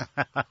 yeah,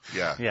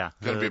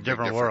 Gonna be a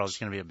different world. It's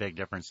going to be a big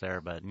difference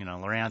there. But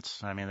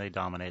Lowrance, I mean, they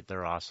dominate.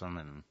 They're awesome,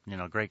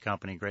 and great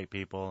company, great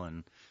people,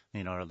 and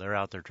they're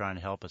out there trying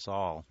to help us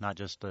all, not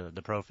just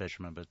the pro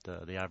fishermen,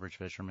 but the average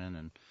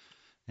fishermen,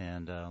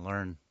 and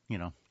learn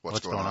what's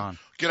going on.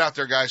 Get out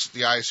there, guys, at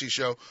the ISC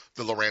show,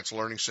 the Lowrance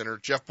Learning Center.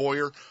 Jeff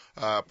Boyer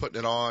putting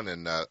it on,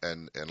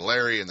 and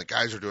Larry and the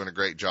guys are doing a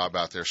great job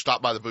out there.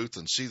 Stop by the booth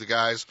and see the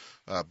guys.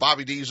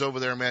 Bobby D's over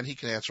there, man. He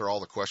can answer all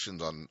the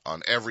questions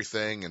on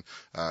everything, and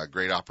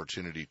great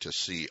opportunity to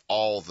see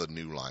all the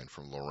new line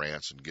from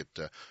Lowrance and get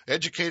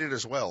educated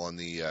as well in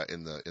the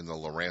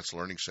Lowrance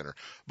Learning Center.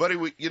 Buddy,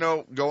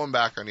 going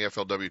back on the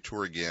FLW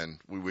tour again,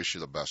 we wish you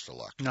the best of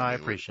luck. No, I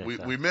appreciate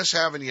that. We miss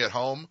having you at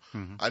home.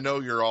 I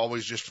know you're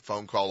always just a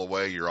phone call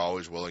away. You're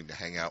always willing to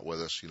hang out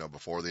with us,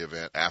 before the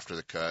event, after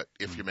the cut,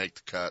 if you make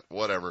the cut,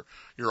 whatever,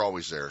 you're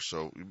always there.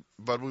 So,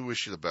 bud, we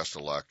wish you the best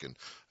of luck. And,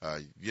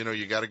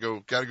 you got to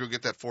go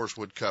get that Forest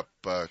Wood Cup,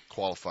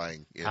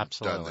 qualifying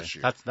done this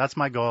year. That's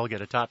my goal.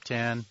 Get a top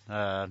 10.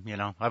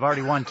 I've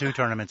already won 2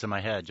 tournaments in my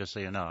head, just so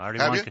you know.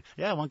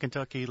 I won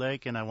Kentucky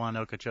Lake and I won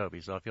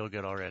Okeechobee. So I feel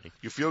good already.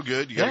 You feel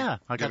good?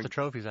 I got the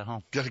trophies at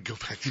home. Got to go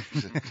back to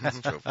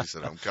the trophies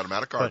at home. Cut them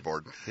out of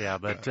cardboard.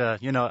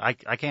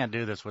 I can't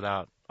do this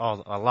without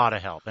a lot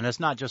of help. And it's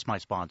not just my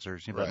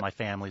sponsors, but my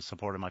family,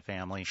 support of my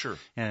family. Sure.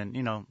 And,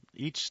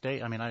 each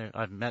state, I mean,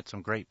 I've met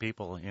some great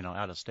people,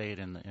 out of state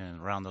and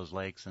around those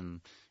lakes.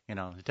 And,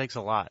 it takes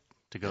a lot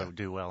to go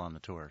do well on the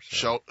tour.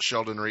 So.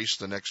 Sheldon Reese,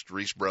 the next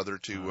Reese brother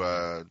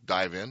to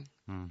dive in.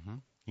 Mm-hmm.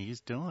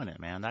 He's doing it,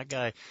 man. That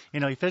guy,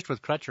 he fished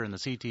with Crutcher in the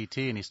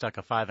CTT and he stuck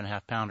a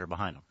 5.5 pounder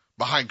behind him.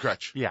 Behind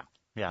Crutch? Yeah.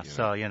 Yeah,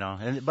 so,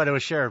 but it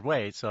was shared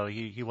weight, so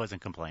he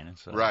wasn't complaining.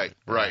 So. Right.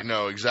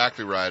 No,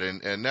 exactly right.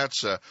 And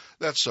that's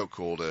so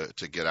cool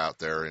to get out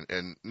there.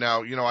 And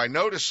now, I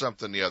noticed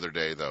something the other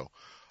day, though.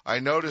 I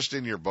noticed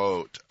in your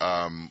boat,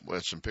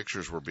 when some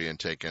pictures were being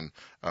taken,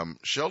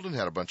 Sheldon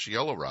had a bunch of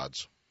yellow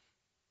rods.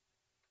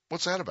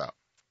 What's that about?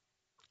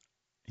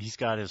 He's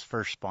got his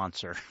first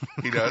sponsor.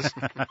 He does?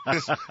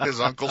 His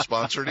uncle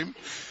sponsored him?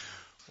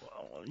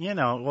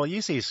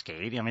 You see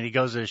Skate. I mean, he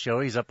goes to the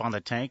show, he's up on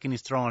the tank, and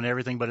he's throwing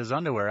everything but his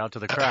underwear out to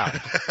the crowd.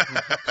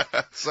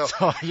 so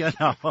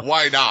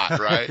why not,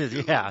 right?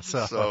 Yeah.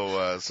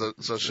 So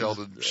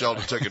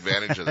Sheldon took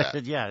advantage of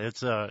that. Yeah,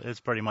 it's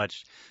pretty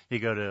much you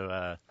go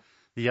to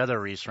the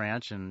other Reese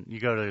Ranch and you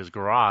go to his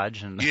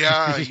garage and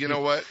you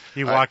know what?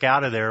 You walk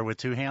out of there with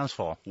 2 hands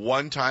full.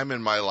 One time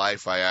in my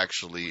life, I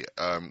actually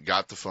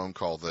got the phone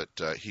call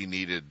that he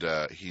needed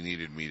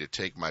me to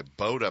take my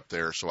boat up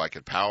there so I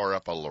could power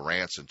up a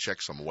Lowrance and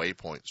check some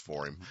waypoints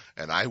for him.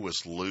 And I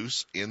was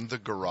loose in the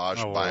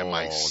garage by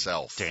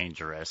myself.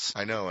 Dangerous.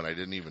 I know, and I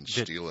didn't even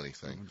steal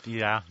anything.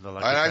 Yeah, the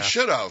Lucky Craft. Craft. I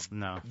should have.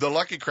 No. The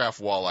Lucky Craft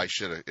wall, I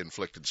should have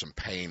inflicted some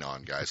pain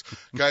on, guys.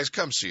 Guys,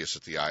 come see us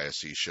at the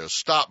ISE show.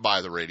 Stop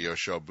by the radio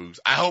show booth.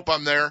 I hope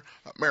I'm there.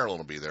 Marilyn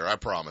will be there, I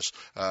promise.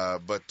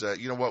 But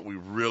you know what? We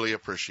really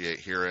appreciate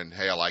hearing,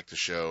 hey, I like the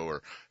show,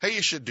 or hey,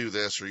 you should do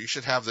this, or you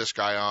should have this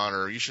guy on,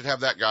 or you should have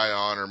that guy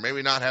on, or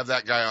maybe not have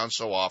that guy on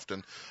so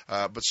often.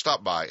 But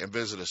stop by and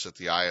visit us at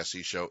the ISE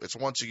show. It's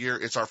once a year.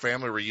 It's our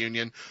family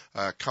reunion.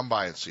 Come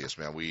by and see us,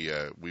 man. We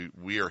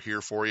are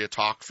here for you.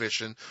 Talk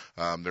fishing.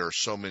 There are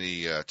so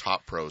many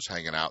top pros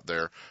hanging out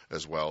there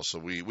as well. So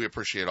we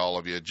appreciate all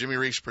of you. Jimmy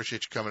Reese,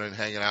 appreciate you coming in and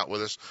hanging out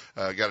with us.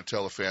 Got to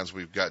tell the fans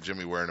we've got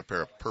Jimmy wearing a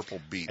pair of purple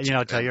Beats.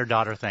 Tell your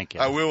daughter thank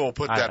you. We will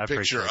put that I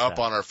picture up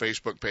on our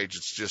Facebook page.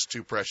 It's just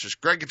too precious.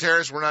 Greg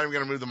Gutierrez, we're not even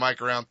going to move the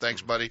mic around.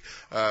 Thanks, buddy.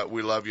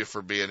 We love you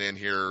for being in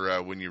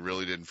here when you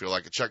really didn't feel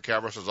like it. Chuck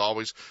Cavros, as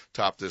always,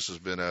 Top This has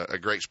been a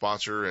great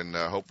sponsor, and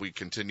hope we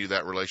continue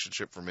that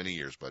relationship for many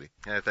years, buddy.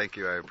 Yeah, thank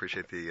you. I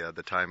appreciate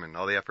the time and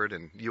all the effort,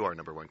 and you are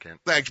number one, Ken.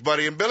 Thanks,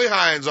 buddy. And Billy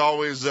Hines,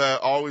 always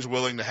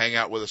willing to hang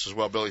out with us as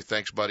well. Billy,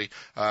 thanks, buddy.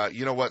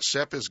 You know what?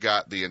 Sepp has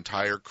got the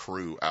entire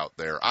crew out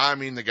there. I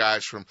mean, the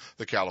guys from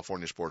the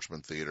California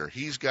Sportsman Theater.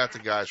 He's got the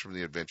guys from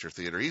the Adventure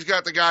Theater. He's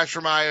got the guys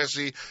from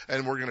ISE,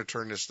 and we're going to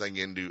turn this thing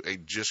into a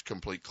just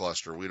complete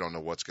cluster. We don't know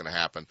what's going to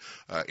happen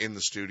in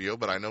the studio,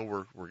 but I know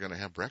we're going to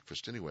have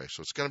breakfast anyway,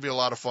 so it's going to be a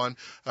lot of fun.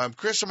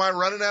 Chris, am I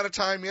running out of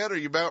time yet? Are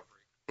you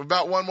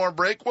about one more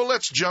break? Well,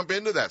 let's jump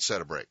into that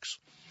set of breaks.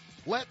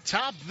 Let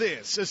Top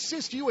This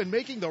assist you in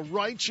making the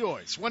right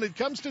choice when it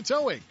comes to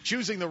towing.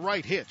 Choosing the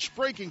right hitch,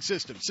 braking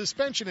system,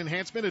 suspension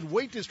enhancement, and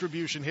weight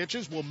distribution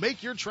hitches will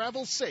make your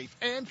travel safe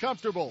and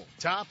comfortable.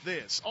 Top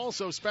This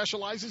also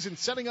specializes in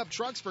setting up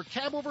trucks for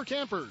cab-over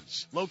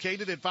campers.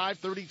 Located at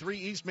 533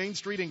 East Main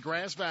Street in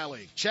Grass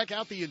Valley. Check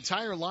out the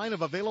entire line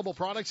of available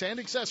products and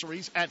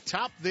accessories at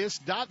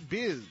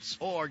topthis.biz.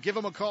 Or give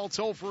them a call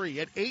toll-free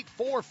at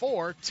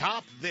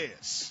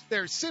 844-TOP-THIS.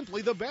 They're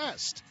simply the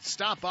best.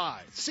 Stop by,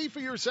 see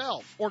for yourself,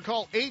 or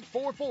call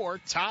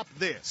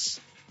 844-TOP-THIS.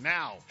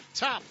 Now,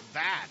 top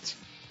that.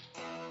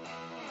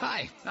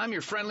 Hi, I'm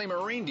your friendly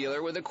marine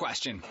dealer with a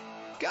question.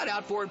 Got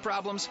outboard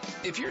problems?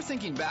 If you're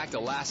thinking back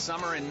to last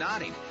summer and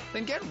nodding,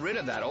 then get rid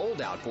of that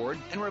old outboard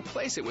and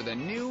replace it with a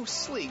new,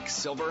 sleek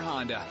silver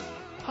Honda.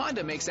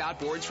 Honda makes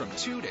outboards from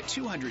 2 to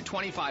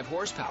 225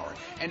 horsepower,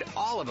 and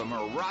all of them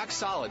are rock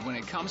solid when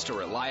it comes to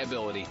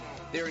reliability.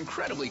 They're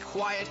incredibly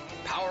quiet,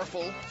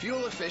 powerful,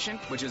 fuel efficient,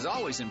 which is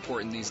always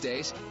important these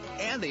days,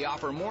 and they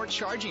offer more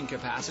charging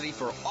capacity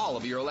for all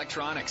of your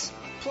electronics.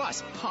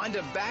 Plus,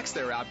 Honda backs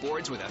their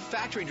outboards with a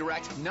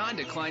factory-direct,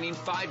 non-declining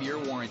 5-year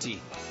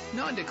warranty.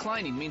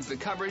 Non-declining means the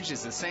coverage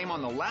is the same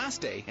on the last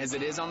day as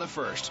it is on the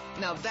first.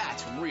 Now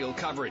that's real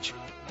coverage.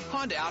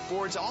 Honda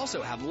outboards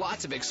also have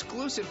lots of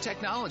exclusive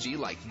technology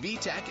like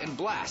VTEC and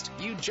Blast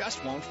you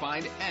just won't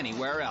find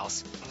anywhere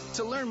else.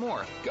 To learn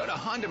more, go to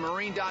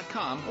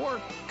HondaMarine.com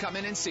or come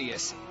in and see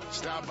us.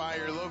 Stop by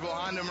your local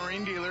Honda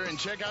Marine dealer and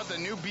check out the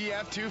new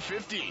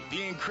BF250,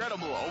 the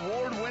incredible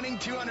award-winning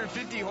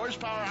 250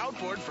 horsepower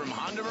outboard from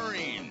Honda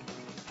Marine.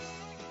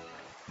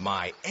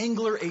 My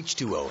Angler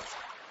H2O.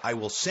 I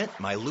will scent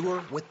my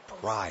lure with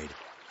pride.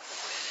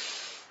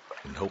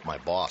 And hope my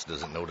boss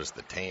doesn't notice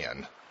the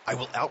tan. I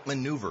will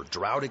outmaneuver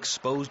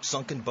drought-exposed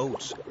sunken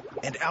boats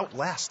and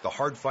outlast the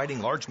hard-fighting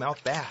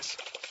largemouth bass.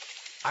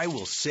 I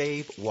will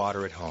save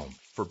water at home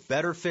for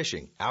better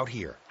fishing out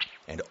here,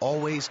 and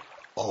always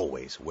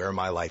wear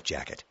my life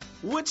jacket.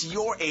 What's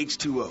your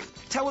H2O?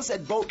 Tell us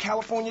at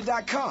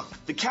BoatCalifornia.com.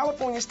 The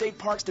California State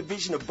Parks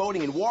Division of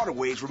Boating and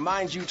Waterways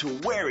reminds you to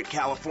wear it,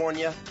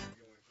 California.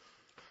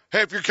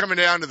 Hey, if you're coming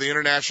down to the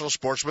International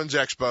Sportsman's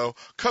Expo,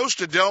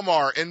 Costa Del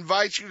Mar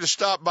invites you to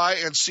stop by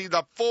and see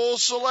the full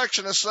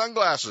selection of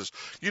sunglasses.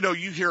 You know,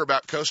 you hear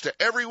about Costa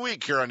every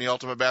week here on the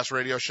Ultimate Bass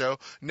Radio Show.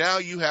 Now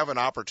you have an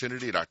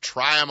opportunity to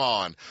try them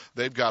on.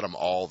 They've got them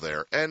all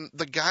there. And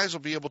the guys will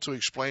be able to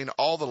explain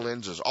all the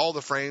lenses, all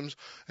the frames,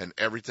 and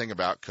everything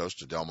about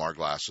Costa Del Mar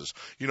glasses.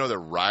 You know, they're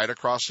right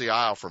across the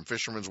aisle from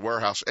Fisherman's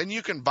Warehouse, and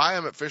you can buy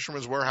them at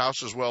Fisherman's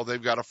Warehouse as well.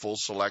 They've got a full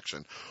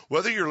selection.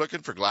 Whether you're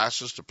looking for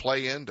glasses to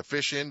play in, to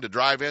fish in, to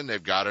drive in,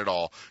 they've got it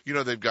all. You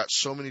know, they've got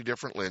so many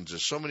different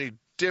lenses, so many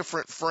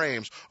different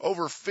frames,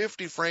 over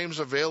 50 frames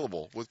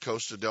available with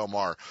Costa Del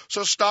Mar.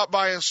 So stop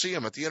by and see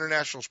them at the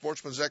International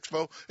Sportsman's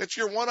Expo. It's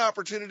your one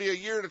opportunity a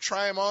year to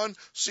try them on,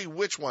 see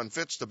which one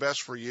fits the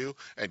best for you,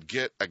 and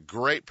get a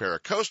great pair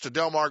of Costa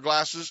Del Mar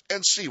glasses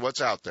and see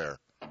what's out there.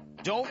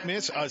 Don't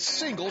miss a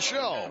single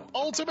show.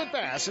 Ultimate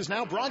Bass is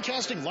now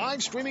broadcasting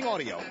live streaming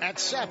audio at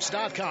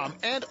seps.com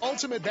and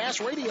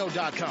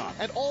ultimatebassradio.com.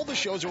 And all the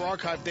shows are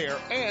archived there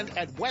and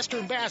at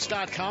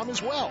westernbass.com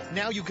as well.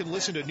 Now you can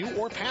listen to new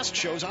or past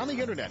shows on the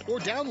internet or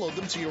download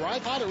them to your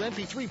iPod or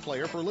MP3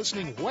 player for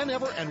listening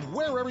whenever and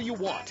wherever you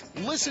want.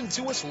 Listen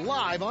to us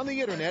live on the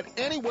internet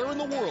anywhere in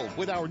the world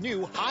with our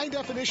new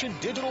high-definition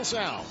digital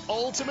sound.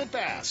 Ultimate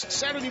Bass,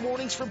 Saturday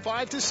mornings from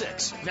 5 to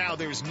 6. Now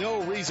there's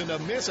no reason to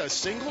miss a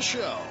single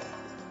show.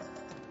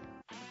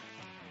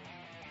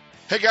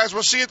 Hey guys,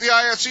 we'll see you at the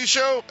ISC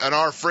show. And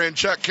our friend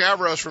Chuck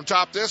Cavros from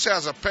Top This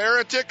has a pair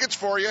of tickets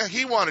for you.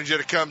 He wanted you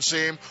to come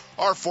see him.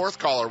 Our fourth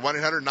caller,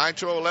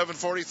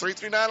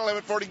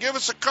 1-800-920-1140, 339-1140. Give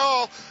us a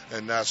call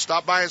and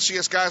stop by and see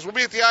us, guys. We'll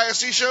be at the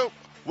ISC show.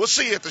 We'll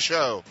see you at the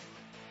show.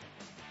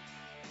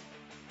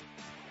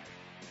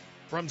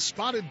 From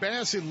spotted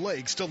bass in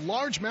lakes to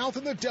largemouth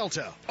in the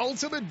Delta,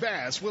 Ultimate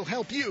Bass will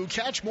help you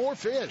catch more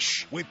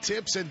fish. With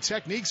tips and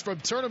techniques from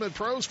tournament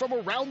pros from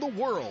around the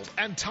world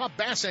and top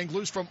bass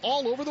anglers from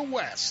all over the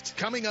West.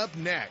 Coming up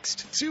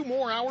next, 2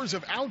 more hours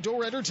of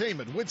outdoor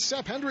entertainment with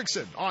Sepp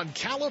Hendrickson on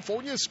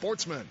California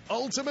Sportsman.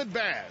 Ultimate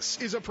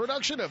Bass is a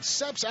production of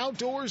Sepp's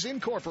Outdoors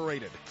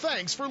Incorporated.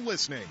 Thanks for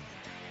listening.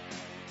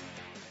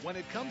 When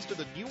it comes to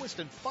the newest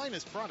and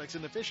finest products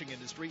in the fishing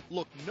industry,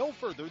 look no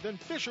further than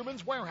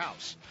Fisherman's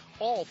Warehouse.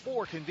 All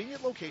 4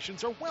 convenient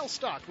locations are well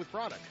stocked with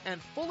product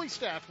and fully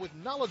staffed with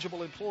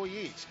knowledgeable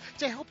employees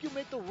to help you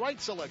make the right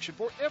selection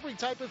for every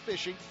type of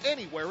fishing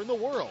anywhere in the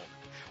world.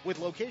 With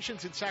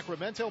locations in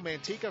Sacramento,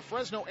 Manteca,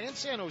 Fresno, and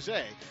San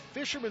Jose,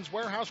 Fisherman's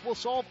Warehouse will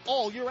solve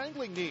all your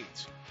angling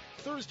needs.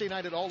 Thursday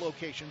night at all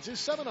locations is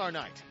seminar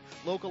night.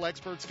 Local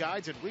experts,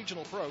 guides, and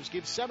regional pros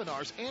give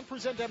seminars and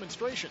present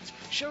demonstrations,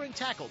 sharing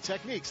tackle,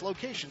 techniques,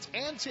 locations,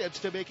 and tips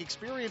to make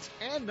experienced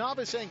and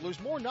novice anglers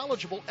more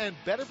knowledgeable and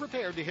better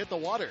prepared to hit the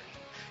water.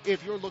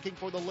 If you're looking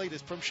for the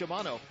latest from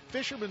Shimano,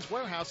 Fisherman's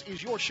Warehouse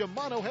is your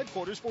Shimano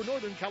headquarters for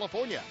Northern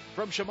California.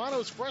 From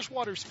Shimano's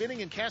freshwater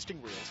spinning and casting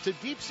reels to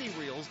deep-sea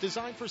reels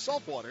designed for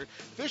saltwater,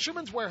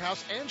 Fisherman's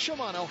Warehouse and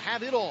Shimano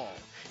have it all,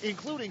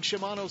 including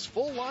Shimano's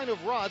full line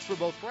of rods for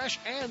both fresh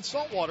and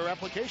saltwater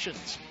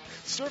applications.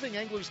 Serving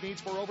anglers' needs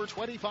for over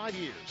 25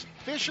 years,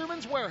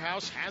 Fisherman's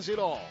Warehouse has it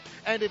all.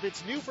 And if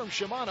it's new from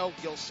Shimano,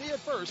 you'll see it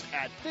first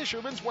at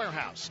Fisherman's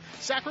Warehouse,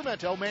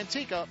 Sacramento,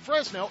 Manteca,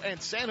 Fresno,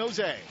 and San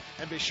Jose.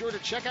 And be sure to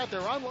check out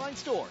their online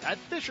store at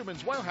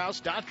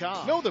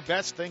fishermanswarehouse.com. Know the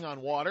best thing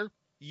on water?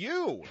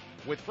 You.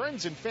 With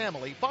friends and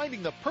family,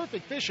 finding the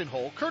perfect fishing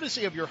hole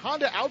courtesy of your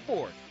Honda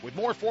Outboard. With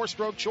more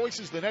 4-stroke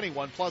choices than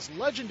anyone, plus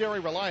legendary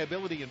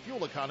reliability and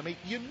fuel economy,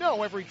 you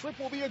know every trip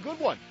will be a good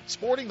one.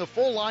 Sporting the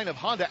full line of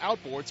Honda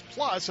Outboards,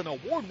 plus an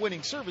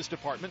award-winning service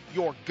department,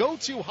 your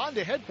go-to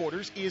Honda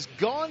headquarters is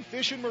Gone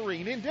Fish and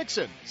Marine in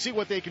Dixon. See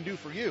what they can do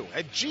for you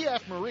at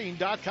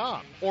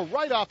gfmarine.com or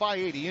right off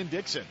I-80 in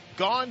Dixon.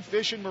 Gone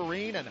Fish and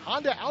Marine and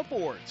Honda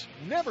Outboards.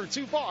 Never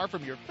too far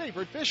from your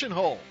favorite fishing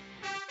hole.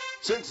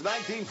 Since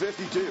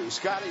 1952,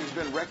 Scotty has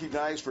been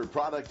recognized for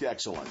product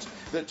excellence.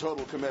 The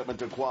total commitment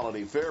to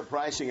quality, fair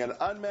pricing, and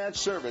unmatched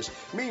service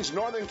means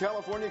Northern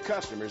California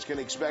customers can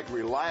expect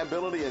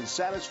reliability and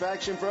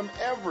satisfaction from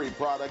every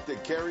product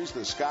that carries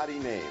the Scotty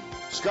name.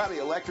 Scotty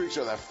Electrics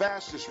are the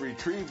fastest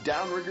retrieved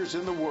downriggers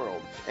in the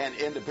world, and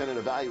independent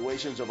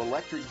evaluations of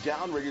electric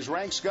downriggers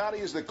rank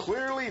Scotty as the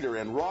clear leader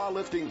in raw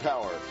lifting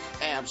power,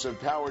 amps of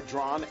power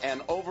drawn,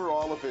 and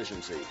overall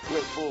efficiency.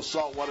 With full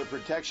saltwater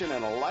protection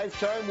and a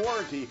lifetime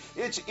warranty,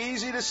 it's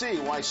easy to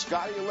see why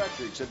Scotty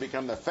Electrics have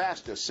become the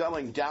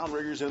fastest-selling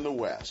downriggers in the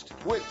West.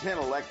 With 10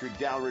 electric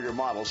downrigger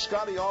models,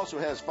 Scotty also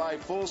has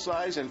 5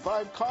 full-size and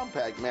 5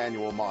 compact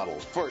manual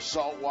models. For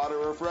saltwater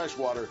or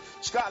freshwater,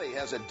 Scotty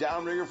has a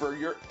downrigger for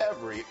your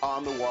every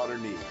on-the-water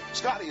need.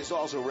 Scotty is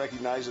also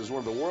recognized as one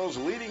of the world's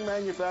leading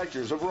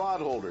manufacturers of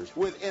rod holders.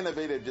 With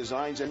innovative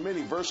designs and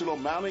many versatile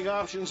mounting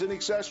options and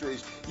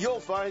accessories, you'll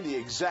find the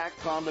exact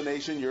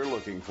combination you're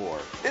looking for.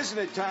 Isn't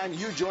it time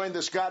you joined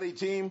the Scotty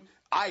team?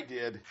 I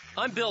did.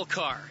 I'm Bill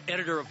Carr,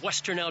 editor of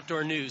Western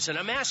Outdoor News, and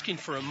I'm asking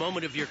for a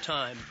moment of your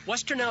time.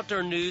 Western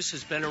Outdoor News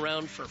has been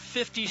around for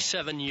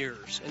 57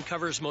 years and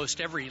covers most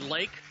every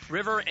lake,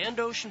 river, and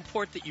ocean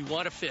port that you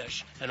want to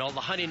fish, and all the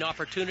hunting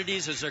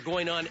opportunities as they're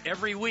going on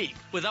every week,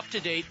 with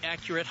up-to-date,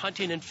 accurate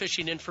hunting and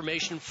fishing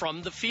information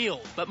from the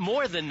field. But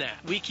more than that,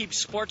 we keep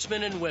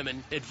sportsmen and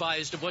women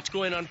advised of what's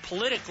going on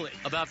politically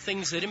about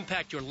things that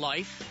impact your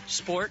life,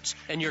 sports,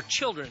 and your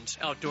children's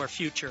outdoor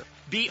future.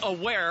 Be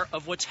aware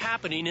of what's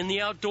happening in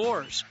the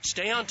outdoors.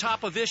 Stay on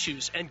top of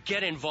issues and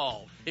get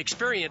involved.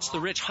 Experience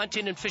the rich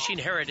hunting and fishing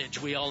heritage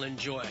we all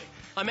enjoy.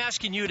 I'm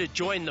asking you to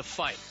join the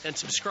fight and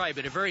subscribe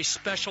at a very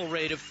special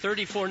rate of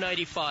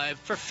 $34.95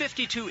 for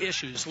 52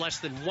 issues, less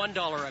than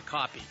 $1 a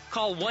copy.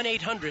 Call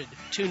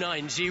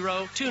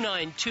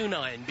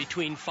 1-800-290-2929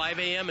 between 5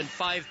 a.m. and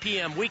 5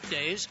 p.m.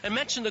 weekdays and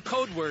mention the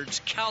code words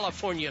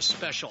California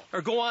Special.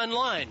 Or go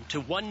online to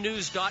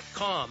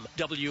onenews.com,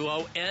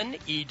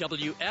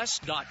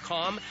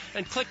 ONEWS.com,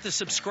 and click the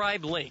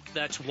subscribe link.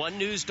 That's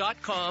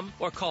onenews.com,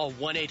 or call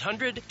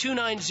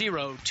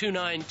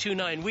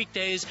 1-800-290-2929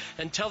 weekdays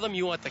and tell them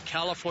you want the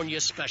California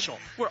Special.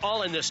 We're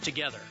all in this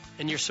together,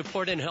 and your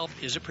support and help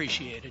is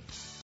appreciated.